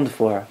atoned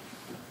for.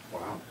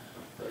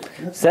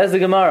 Says the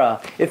Gemara,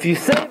 if you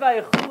say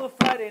Vayechulu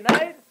Friday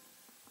night,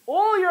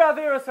 all your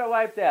Averos are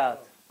wiped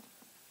out.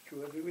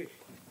 True every week.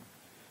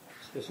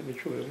 It's supposed to be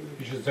true every week.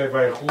 You should say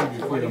Vayechulu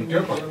before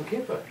Yom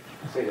Kippur.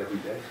 Say it every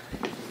day.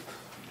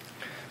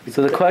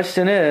 So the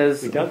question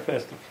is, Without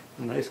fasting.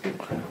 Nice good.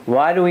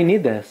 why do we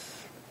need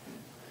this?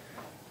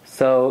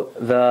 So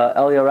the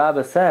Elia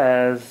Rabbah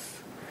says,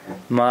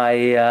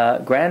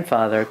 my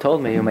grandfather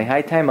told me,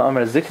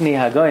 Zikni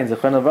Hagoyin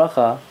Zichron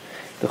Levracha,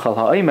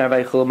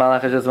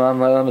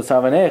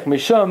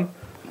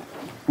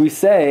 we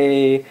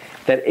say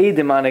that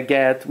Eidim on a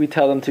get, we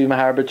tell them to be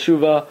Mahar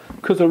B'tshuva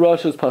because the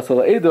Rosh is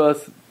Pasal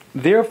Eidos.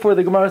 Therefore,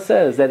 the Gemara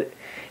says that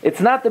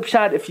it's not the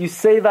pshat if you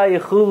say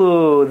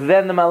Vayechulu,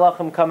 then the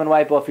Malachim come and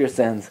wipe off your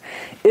sins.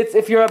 It's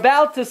if you're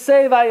about to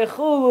say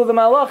Vayechulu, the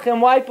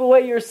Malachim wipe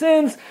away your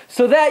sins,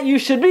 so that you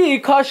should be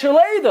Kosher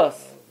Eidos.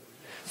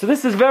 So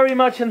this is very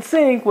much in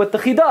sync with the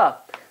Chidah.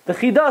 The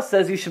Chidah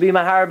says you should be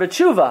Mahar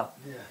B'tshuva.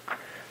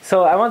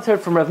 So I once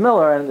heard from Rav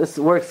Miller, and this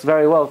works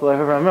very well with what I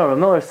heard from Rav Miller. Rav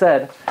Miller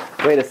said,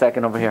 wait a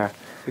second over here.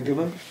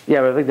 Yeah,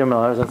 Rav Victor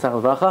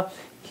Miller,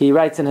 he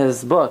writes in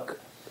his book,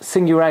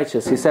 Sing You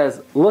Righteous, he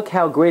says, look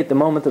how great the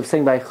moment of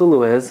Sing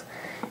Vayechulu is.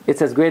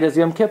 It's as great as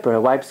Yom Kippur.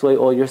 It wipes away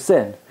all your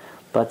sin.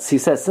 But he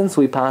says, since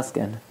we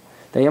paskin,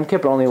 that Yom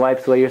Kippur only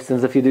wipes away your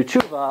sins if you do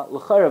tshuva,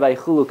 L'chara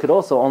Vayechulu could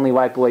also only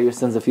wipe away your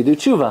sins if you do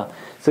tshuva.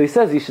 So he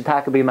says you should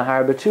be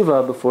Mahar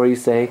B'tshuva before you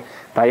say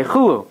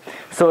Vayechulu.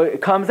 So it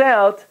comes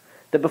out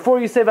that before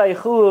you say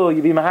Vayechulu,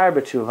 you be Mahar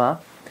B'tshuva.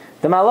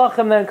 The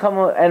Malachim then come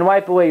and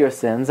wipe away your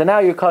sins, and now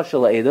you're Kosher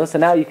L'Eidos,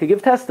 and now you could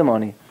give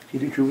testimony. You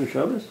do tshuva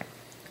Shabbos?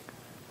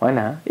 Why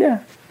not?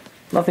 Yeah.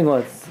 Nothing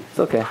was. It's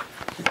okay.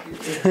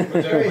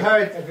 It's very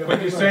hard.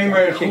 But you're saying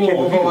Vayechulu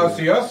over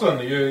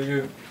L'Asiyasan,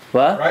 you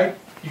What? right?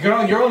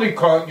 You're only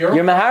called.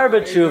 You're Mahar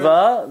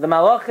B'tshuva, the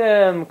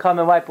Malachim come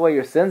and wipe away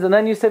your sins, and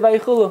then you say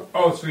Vayechulu.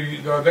 Oh, so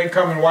they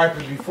come and wipe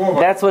it before.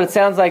 That's what it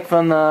sounds like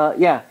from the,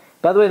 yeah.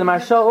 By the way, the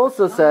Marsha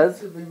also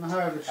says,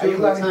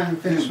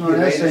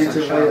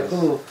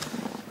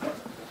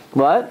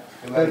 what?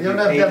 But you don't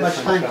have that much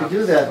time to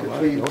do that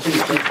between.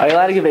 Are you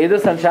allowed to give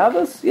Eidos on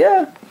Shabbos?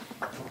 Yeah.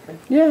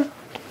 Yeah.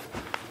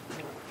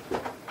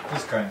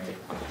 This kind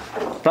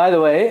of. By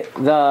the way,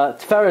 the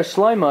Tferes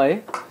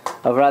Shloimeh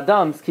of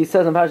Radamsk, he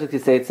says in Parshas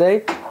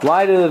Kiseitze,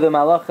 why do the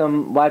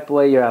Malachim wipe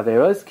away your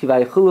Averos? Ki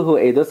vayechuluhu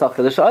eidos al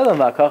chedesh ha'olam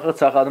v'akach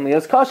tzarech adam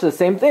liyos kosher. The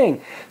same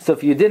thing. So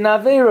if you did an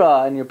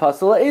Avera and you're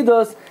pasal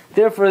eidos,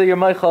 therefore you're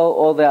Michael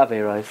all the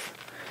Averos.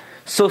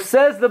 So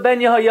says the Ben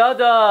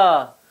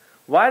Yehoyada,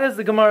 why does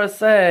the Gemara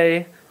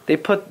say they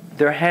put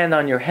their hand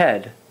on your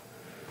head?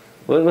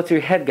 What's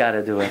your head got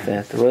to do with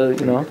it? Well,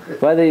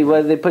 why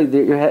do they put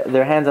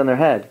their hands on their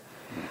head?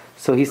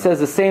 So he says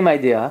the same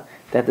idea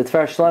that the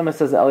Tvar Shlomo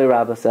says, Eli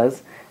Rabbah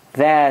says,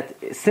 that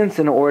since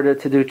in order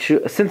to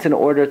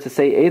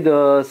say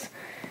Eidos,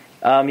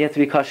 you have to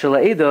be kosher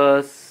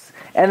la'Eidos,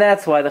 and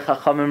that's why the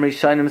Chachamim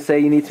Rishonim say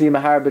you need to be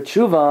mahar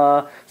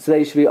b'tshuva, so that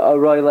you should be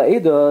aroi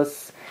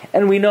la'Eidos.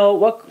 And we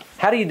know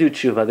how do you do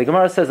tshuva? The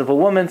Gemara says if a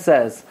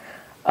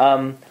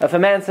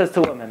man says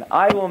to a woman,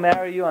 I will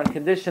marry you on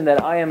condition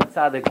that I am a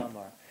tzaddik amar.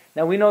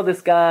 Now we know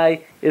this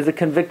guy is a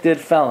convicted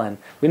felon.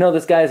 We know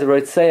this guy is a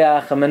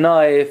roitzeach, a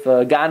menoif,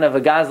 a ganav,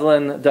 a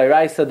gazlan,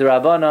 dairaisa,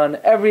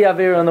 derabanan, every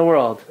avir in the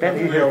world. Maybe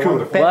he did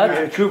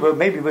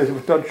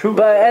tshuva.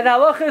 But and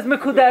halacha is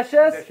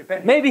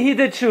mekudeshes. Maybe he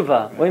did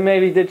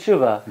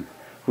tshuva.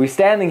 We're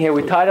standing here.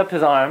 We tied up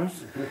his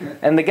arms,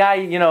 and the guy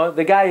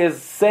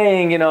is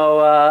saying,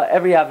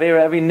 every avir,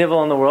 every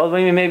nivel in the world.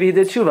 Maybe he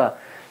did tshuva.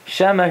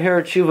 Shema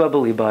here tshuva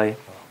b'libai.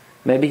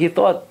 Maybe he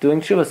thought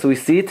doing tshuva. So we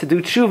see to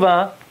do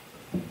tshuva,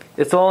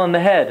 it's all in the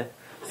head.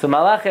 So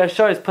Malachi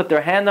Ashar put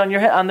their hand on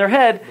their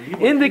head,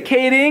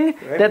 indicating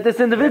that this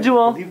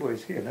individual.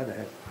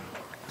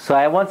 So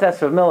I once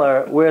asked Rav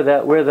Miller where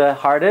the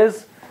heart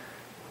is.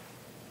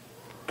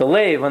 The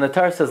lave. When the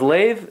Torah says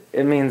lave,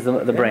 it means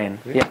the brain.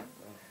 Yeah.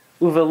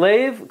 Uva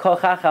lave, kol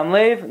chacham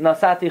lave,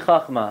 nasati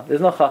chachma.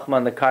 There's no chachma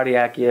in the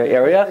cardiac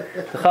area.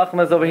 The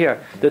chachma is over here.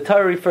 The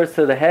Torah refers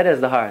to the head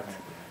as the heart.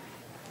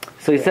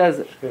 So he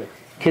says.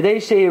 Like it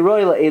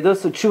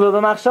says,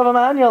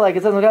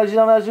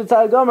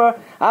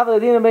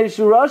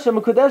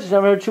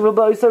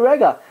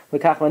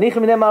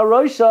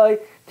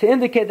 to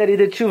indicate that he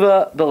did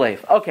tshuva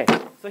belief. Okay,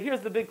 so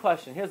here's the big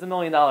question. Here's the $1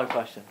 million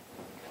question.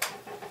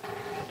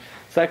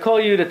 So I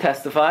call you to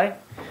testify.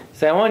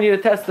 So I want you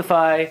to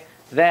testify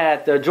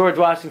that George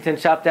Washington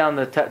chopped down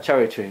the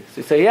cherry tree.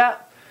 So you say, yeah,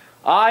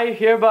 I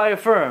hereby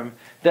affirm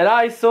that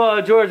I saw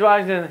George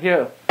Washington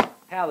here.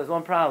 Hal, there's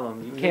one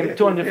problem. You came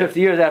 250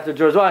 years after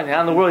George Washington. How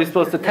in the world are you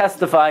supposed to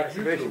testify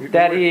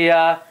that he...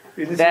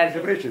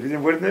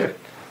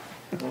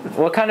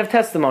 What kind of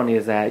testimony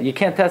is that? You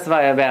can't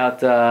testify about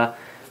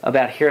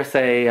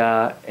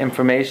hearsay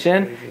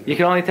information. You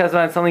can only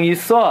testify on something you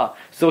saw.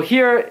 So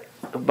here,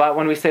 but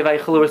when we say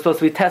Vayichulu, we're supposed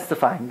to be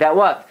testifying. That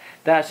what?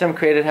 That Hashem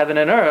created heaven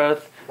and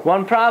earth.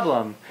 One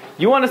problem.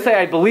 You want to say,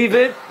 I believe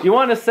it. You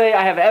want to say,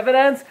 I have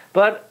evidence.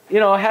 But,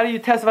 how do you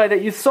testify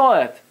that you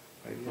saw it?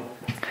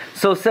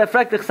 So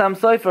fragt dich Sam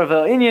Sofer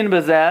v'inyan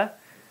b'zeh.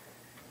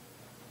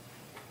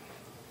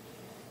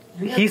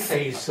 He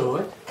say you saw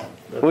it.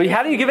 Well,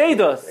 how do you give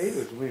eidos?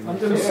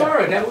 Under the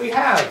Torah that we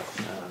have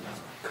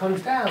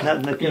comes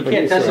down. You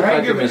can't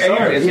testify to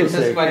Messiah. You can't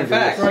testify to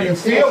facts. You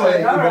feel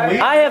it.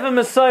 I have a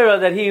Messiah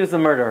that he was a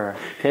murderer.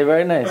 Okay,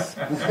 very nice.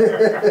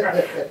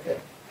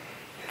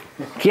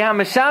 Ki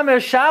ha-meshamer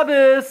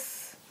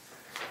Shabbos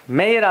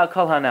meir al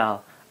kol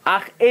hanal.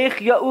 Ach ech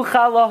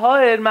ya'ucha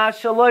lahoed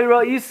ma'shaloi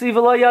ra'isi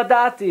v'lo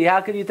yadati.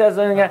 How could you tell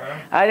something?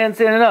 I didn't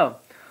say no.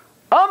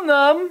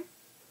 Omnam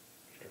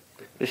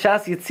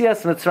b'shas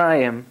yitzias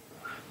Mitzrayim.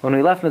 When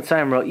we left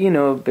Mitzrayim,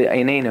 ra'inu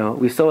b'einenu,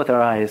 we saw with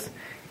our eyes,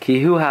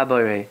 ki hu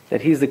ha'borei,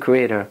 that he's the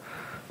creator.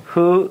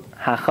 Hu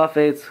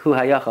ha'chafetz, hu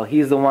ha'yachal.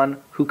 He's the one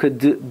who could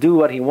do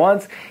what he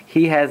wants.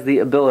 He has the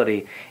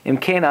ability.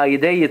 Imkein al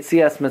yidei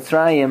yitzias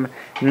Mitzrayim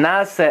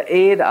nasa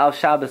eid al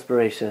Shabbos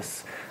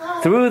Bereshis.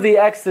 Through the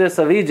exodus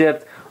of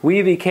Egypt,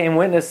 we became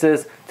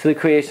witnesses to the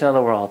creation of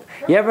the world.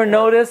 You ever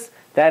notice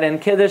that in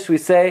Kiddush we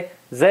say,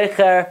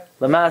 Zecher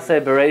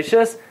L'Maseh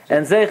Bereshis,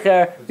 and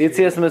Zecher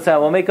L'Yitzias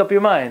Mitzrayim? Well, make up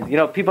your mind.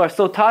 People are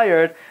so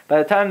tired,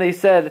 by the time they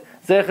said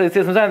Zecher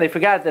L'Yitzias Mitzrayim, they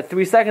forgot that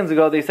 3 seconds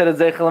ago they said it's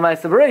Zecher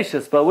L'Maseh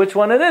Bereshis. But which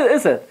one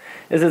is it?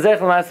 Is it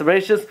Zecher L'Maseh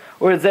Bereshis,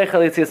 or is it Zecher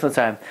L'Yitzias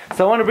Mitzrayim?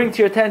 So I want to bring to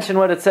your attention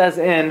what it says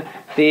in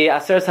the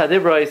Aseret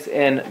HaDibros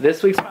in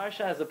this week's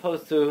Parsha, as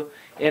opposed to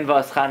in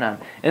V'aschanan.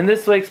 In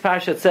this week's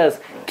Parsha it says,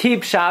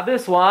 keep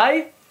Shabbos.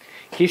 Why?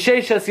 Ki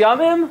sheishas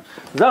yamim,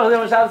 zoch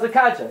dem Shabbos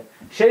l'kadshei.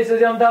 Sheishas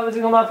yam david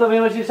zikol matov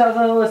yom shishas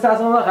l'stas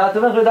l'mach,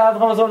 atavach l'dav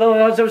chamos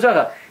l'dav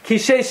l'shavshacha. Ki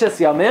sheishas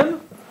yamim,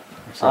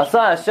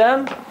 asa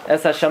Hashem,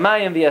 es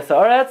hashamayim v'es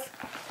ha'oretz,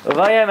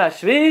 uvayim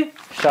hashvi,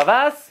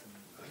 shavas,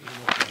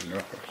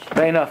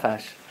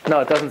 ve'inofash.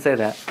 No, it doesn't say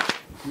that.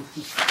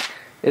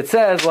 It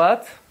says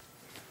what?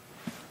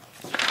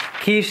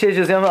 Ki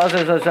sheishas yamim, asa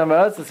Hashem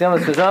ha'oretz, es yam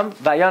ha'shvizam,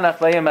 v'yanach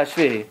v'ayim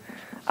hashvi.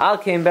 Al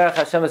keim berach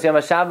Hashem es yam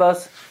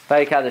ha'shabbos,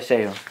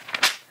 v'yikadashehu.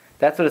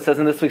 That's what it says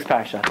in this week's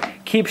Parsha.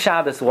 Keep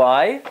Shabbos.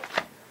 Why?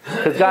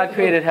 Because God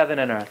created heaven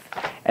and earth.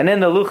 And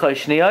in the Lucha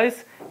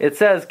Shniyos, it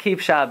says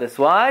keep Shabbos.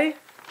 Why?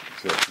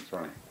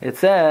 It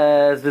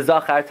says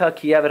V'zacharta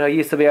ki yevet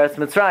ha'yisa b'eretz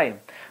Mitzrayim.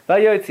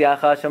 V'yotziach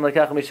Hashem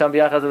lekach misham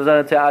b'yachaz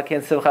v'zonim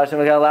te'akin simcha Hashem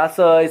lekach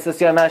laso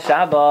yisus yom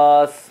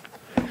ha'Shabbos.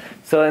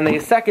 So in the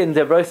second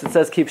Debros it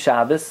says keep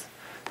Shabbos,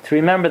 to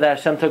remember that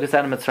Hashem took us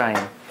out of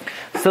Mitzrayim.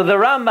 So the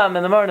Rambam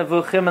and the Moreh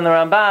Nevuchim and the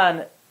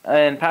Ramban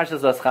in Parshas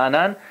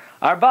V'aschanan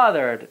are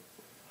bothered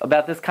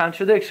about this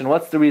contradiction.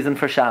 What's the reason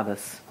for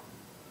Shabbos?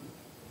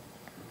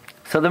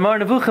 So the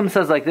Moreh Nevuchim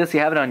says like this, you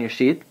have it on your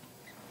sheet,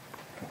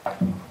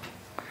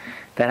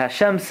 that that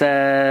Hashem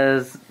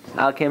says,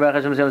 Al Kain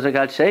Baruch Hashem Shem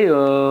Zakat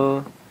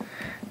Sheyu.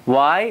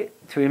 Why?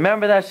 To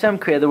remember that Hashem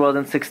created the world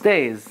in 6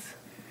 days.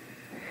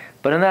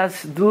 But in that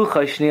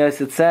Ducha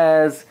Shniyos it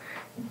says,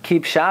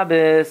 keep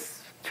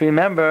Shabbos, to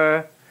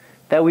remember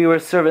that we were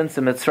servants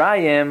in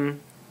Mitzrayim.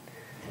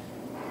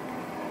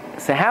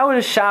 So how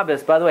does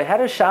Shabbos, by the way, how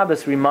does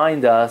Shabbos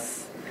remind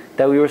us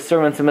that we were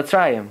servants in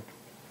Mitzrayim?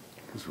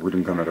 Because we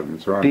didn't come out of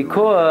Mitzrayim.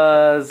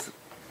 Because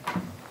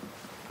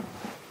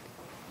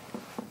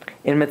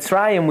in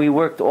Mitzrayim we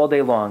worked all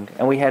day long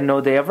and we had no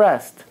day of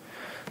rest.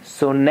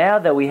 So now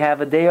that we have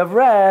a day of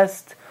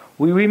rest,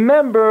 we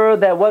remember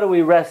that what are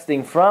we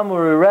resting from?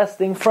 We're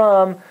resting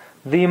from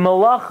the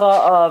malacha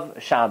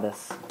of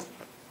Shabbos.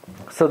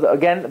 So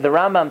again, the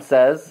Rambam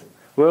says,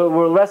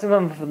 we're resting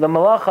from the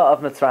malacha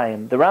of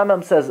Mitzrayim. The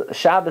Rambam says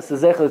Shabbos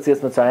is Zecher L'Tzias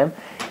Mitzrayim.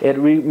 It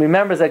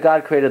remembers that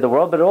God created the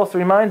world, but it also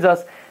reminds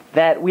us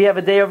that we have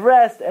a day of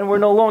rest and we're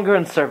no longer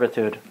in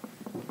servitude.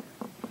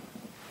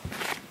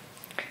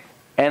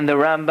 And the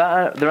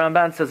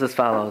Ramban says as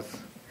follows.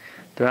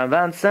 The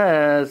Ramban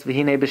says,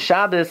 V'hinei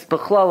b'Shabbos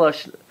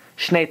b'chlala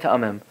shnei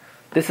ta'amim.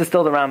 This is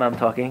still the Rambam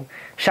talking.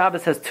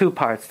 Shabbos has 2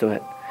 parts to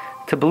it.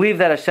 To believe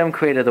that Hashem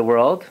created the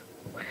world,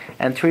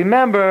 and to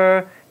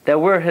remember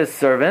that we're His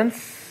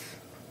servants.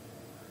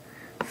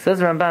 Says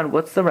Ramban,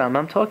 what's the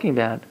Rambam talking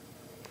about?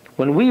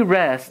 When we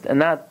rest and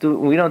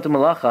we don't do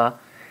malacha,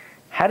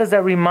 how does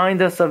that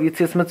remind us of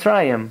Yetzias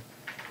Mitzrayim?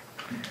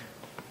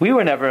 We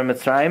were never in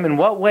Mitzrayim. In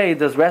what way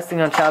does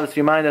resting on Shabbos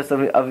remind us of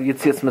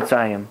Yetzias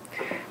Mitzrayim?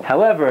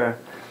 However,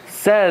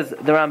 says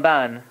the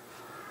Ramban,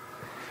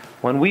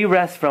 when we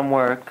rest from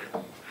work,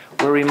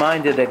 we're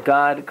reminded that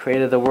God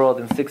created the world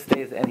in 6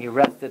 days and He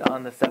rested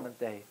on the 7th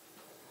day.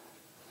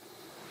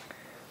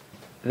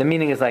 The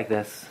meaning is like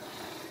this.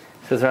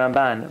 Says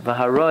Ramban,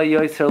 V'haro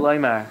yoyser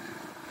loymar,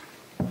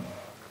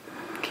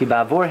 ki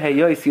ba'avor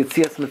heyois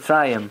Yetzias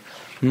Mitzrayim,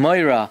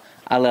 moira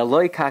al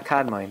Eloi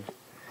ka'kadmoin.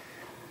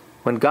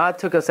 When God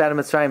took us out of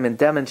Mitzrayim and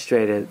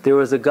demonstrated, there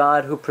was a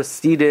God who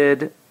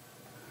preceded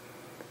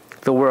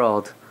the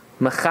world.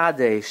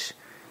 Mechadesh,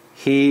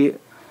 He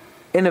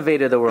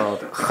innovated the world.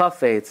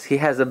 Chafetz, He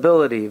has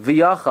ability.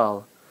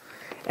 V'yachal,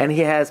 and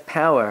He has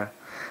power.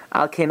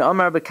 Al kein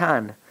omar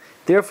bekan.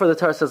 Therefore the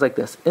Torah says like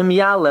this, Im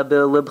yale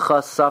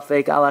b'libcha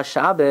safek ala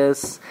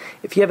Shabbos,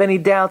 if you have any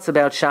doubts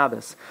about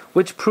Shabbos,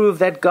 which prove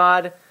that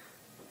God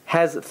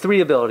has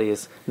 3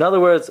 abilities. In other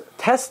words,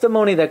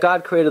 testimony that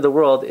God created the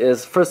world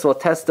is, first of all,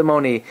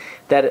 testimony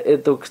that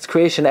the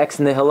creation ex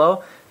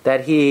nihilo,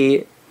 that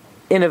He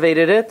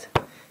innovated it,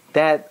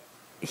 that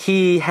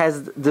He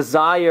has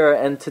desire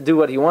and to do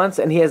what He wants,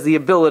 and He has the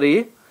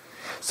ability.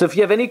 So if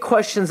you have any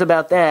questions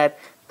about that,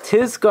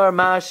 Tizkar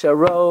ma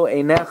sharo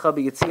einecha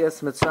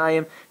b'yitzias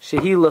Mitzrayim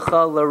shehi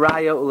lecha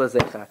l'raya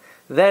u'lezecha.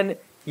 Then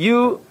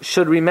you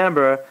should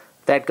remember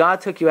that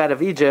God took you out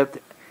of Egypt,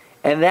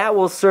 and that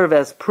will serve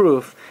as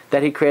proof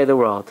that He created the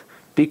world.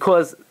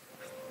 Because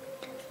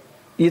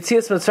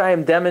Yetzias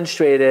Mitzrayim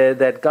demonstrated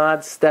that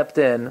God stepped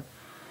in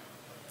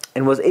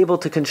and was able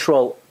to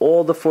control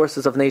all the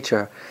forces of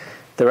nature.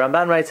 The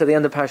Ramban writes at the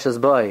end of Parshas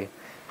Boy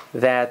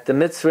that the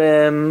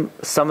Mitzrim,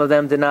 some of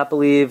them did not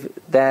believe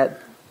that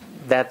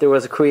there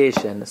was a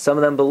creation. Some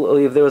of them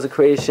believe there was a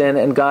creation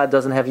and God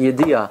doesn't have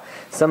Yediyah.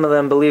 Some of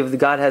them believe that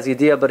God has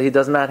Yediyah but He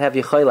does not have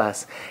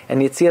Yecholas.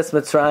 And Yetzias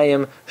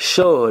Mitzrayim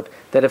showed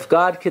that if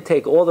God could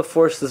take all the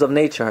forces of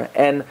nature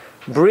and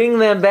bring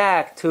them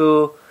back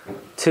to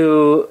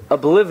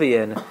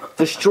oblivion,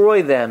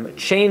 destroy them,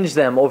 change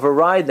them,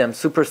 override them,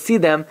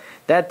 supersede them,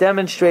 that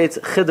demonstrates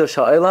Kiddush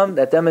ha'olam,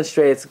 that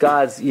demonstrates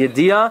God's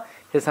Yediyah,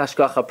 His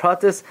hashgacha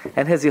pratis,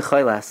 and His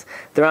yichaylas.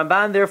 The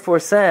Ramban therefore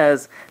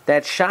says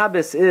that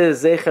Shabbos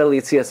is Zecher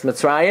L'Yitzias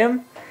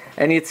Mitzrayim,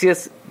 and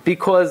Yitzias,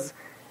 because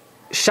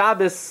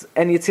Shabbos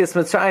and Yitzias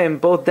Mitzrayim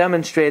both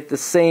demonstrate the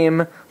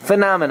same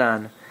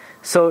phenomenon.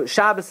 So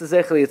Shabbos is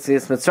Zecher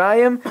L'Yitzias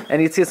Mitzrayim,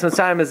 and Yitzias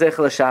Mitzrayim is Zecher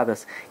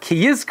L'Shabbos.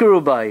 Ki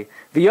yizkaru bai,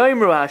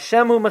 v'yoimru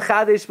Hashemu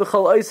mechadesh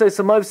b'chol oisos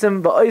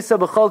u'movsim v'oisa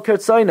b'chol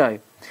kertzoinoi.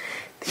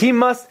 He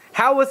must,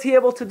 how was He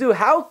able to do?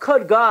 How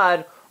could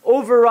God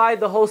override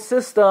the whole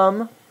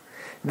system?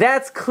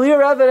 That's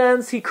clear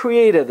evidence He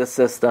created the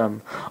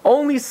system.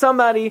 Only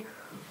somebody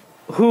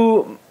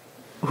who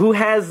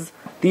has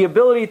the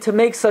ability to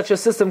make such a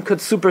system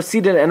could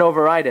supersede it and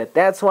override it.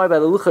 That's why by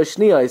the Lucha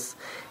Shniyos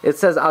it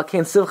says Al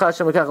Kein Sivcha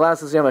Hashem Lekach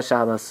Lasas Yom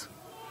HaShabbos.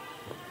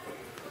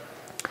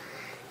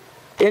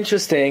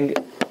 Interesting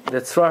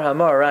that Tzvar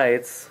Hamor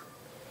writes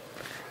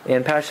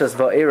in Parshas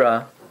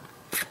Va'era,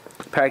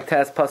 Parak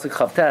Tes Pasuk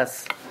Chav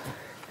Tes,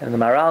 and the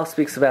Maral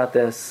speaks about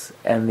this,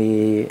 and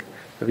the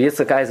Rabbi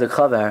Yitzchak Isaac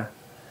Chaver,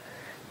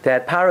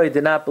 that Paroi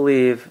did not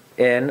believe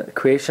in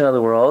creation of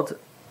the world,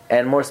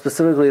 and more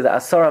specifically the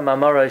Asara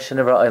Mamara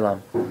Shenivra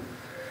Olam.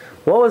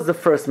 What was the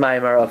first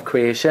Maimar of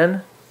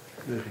creation?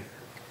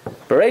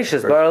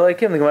 Bereshis, Bar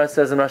Elokim. The Gemara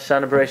says in Rosh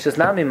Hashanah, Bereshis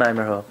Nami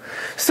Maimarho.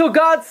 So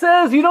God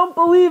says, you don't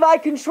believe I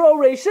control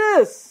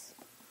Reshis?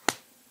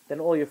 Then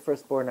all your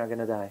firstborn are going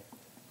to die.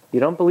 You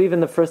don't believe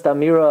in the first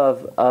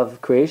Amira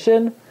of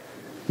creation?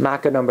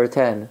 Makkah number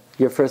 10.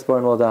 Your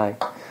firstborn will die.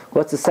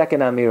 What's the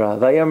second Amira?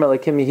 Vayomer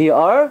Elokim Yehi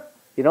Or.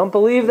 You don't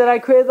believe that I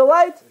created the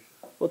light?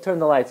 We'll turn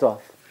the lights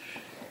off.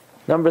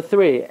 Number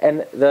 3,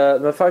 and the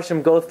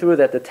Mefarshim go through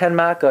that the 10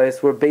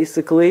 Makkos were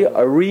basically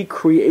a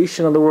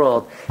recreation of the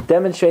world,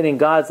 demonstrating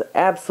God's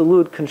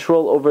absolute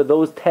control over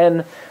those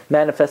 10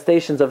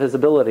 manifestations of His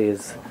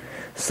abilities.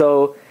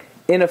 So,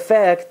 in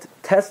effect,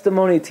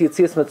 testimony to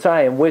Yetzias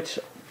Mitzrayim, which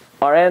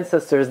our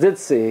ancestors did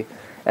see,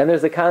 and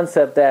there's a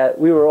concept that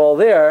we were all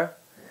there,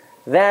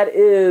 that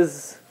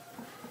is,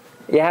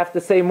 you have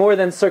to say, more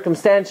than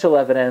circumstantial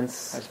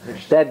evidence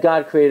that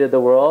God created the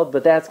world,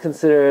 but that's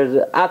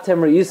considered Atem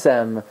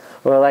Re'isem,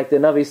 or like the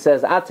Navi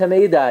says, Atem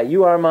Eda,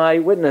 you are my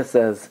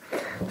witnesses.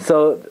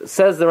 So,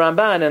 says the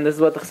Ramban, and this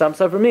is what the Chasam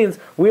Sofer means,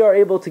 we are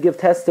able to give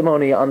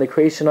testimony on the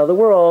creation of the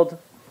world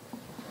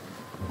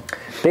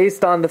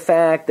based on the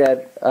fact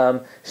that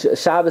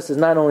Shabbos is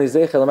not only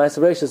Zecher L'Maaseh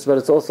Bereishis, but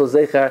it's also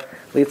Zecher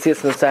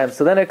L'Yetzias Mitzrayim.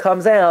 So then it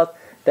comes out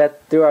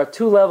that there are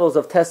 2 levels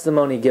of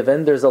testimony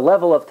given. There's a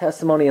level of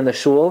testimony in the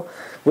shul,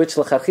 which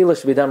l'chachila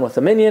should be done with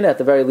a minyan, at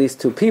the very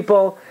least 2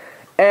 people.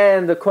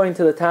 And according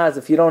to the Taz,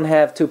 if you don't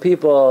have 2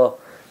 people,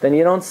 then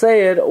you don't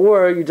say it,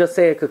 or you just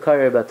say it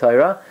k'karei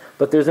b'Torah.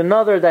 But there's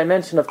another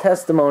dimension of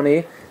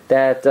testimony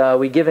that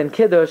we give in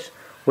Kiddush,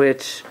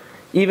 which,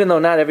 even though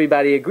not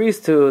everybody agrees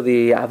to,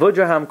 the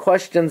Avodraham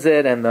questions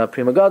it, and the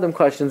Pri Megadim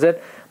questions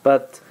it,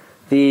 but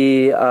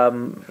the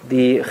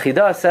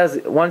Chida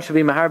says one should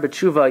be Mahar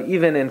B'tshuva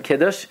even in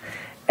Kiddush,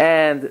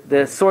 and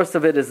the source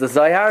of it is the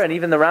Zohar, and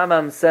even the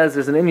Rambam says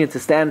there's an inyan to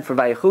stand for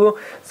Vayichu.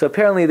 So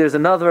apparently there's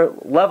another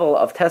level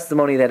of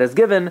testimony that is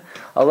given,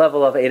 a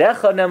level of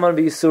Eirecha Neman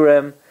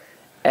B'Yisurim,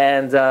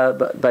 and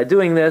by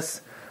doing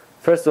this,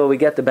 first of all, we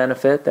get the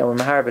benefit that we're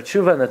Mahar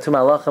B'tshuva, and the Tum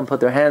Malachim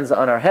put their hands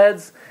on our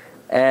heads,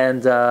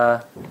 and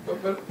But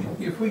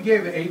if we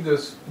gave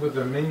Eidos with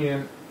a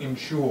minyan in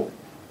shul,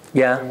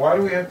 yeah. then why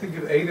do we have to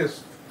give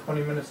Eidos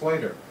 20 minutes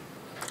later?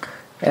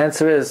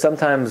 Answer is,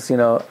 sometimes,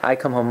 I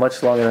come home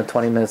much longer than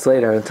 20 minutes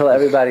later, until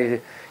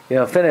everybody,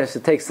 finished.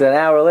 It takes an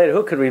hour later.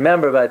 Who could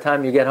remember by the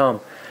time you get home?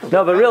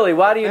 No, but really,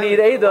 why do you need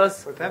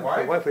Eidos? For them,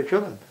 for wife, for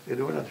children. You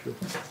do it not true.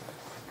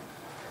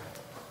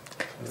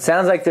 It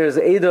sounds like there's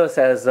Eidos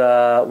as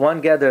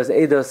one get, there's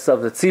Eidos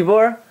of the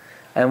Tzibor,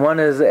 and one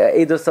is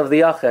Eidos of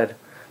the Yachid.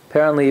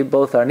 Apparently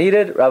both are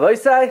needed. Rabbi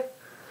Isai,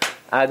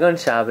 Agun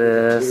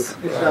Shabbos.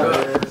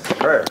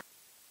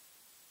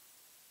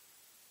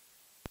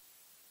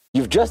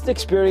 You've just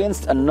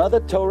experienced another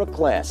Torah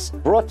class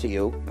brought to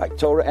you by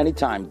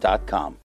TorahAnytime.com.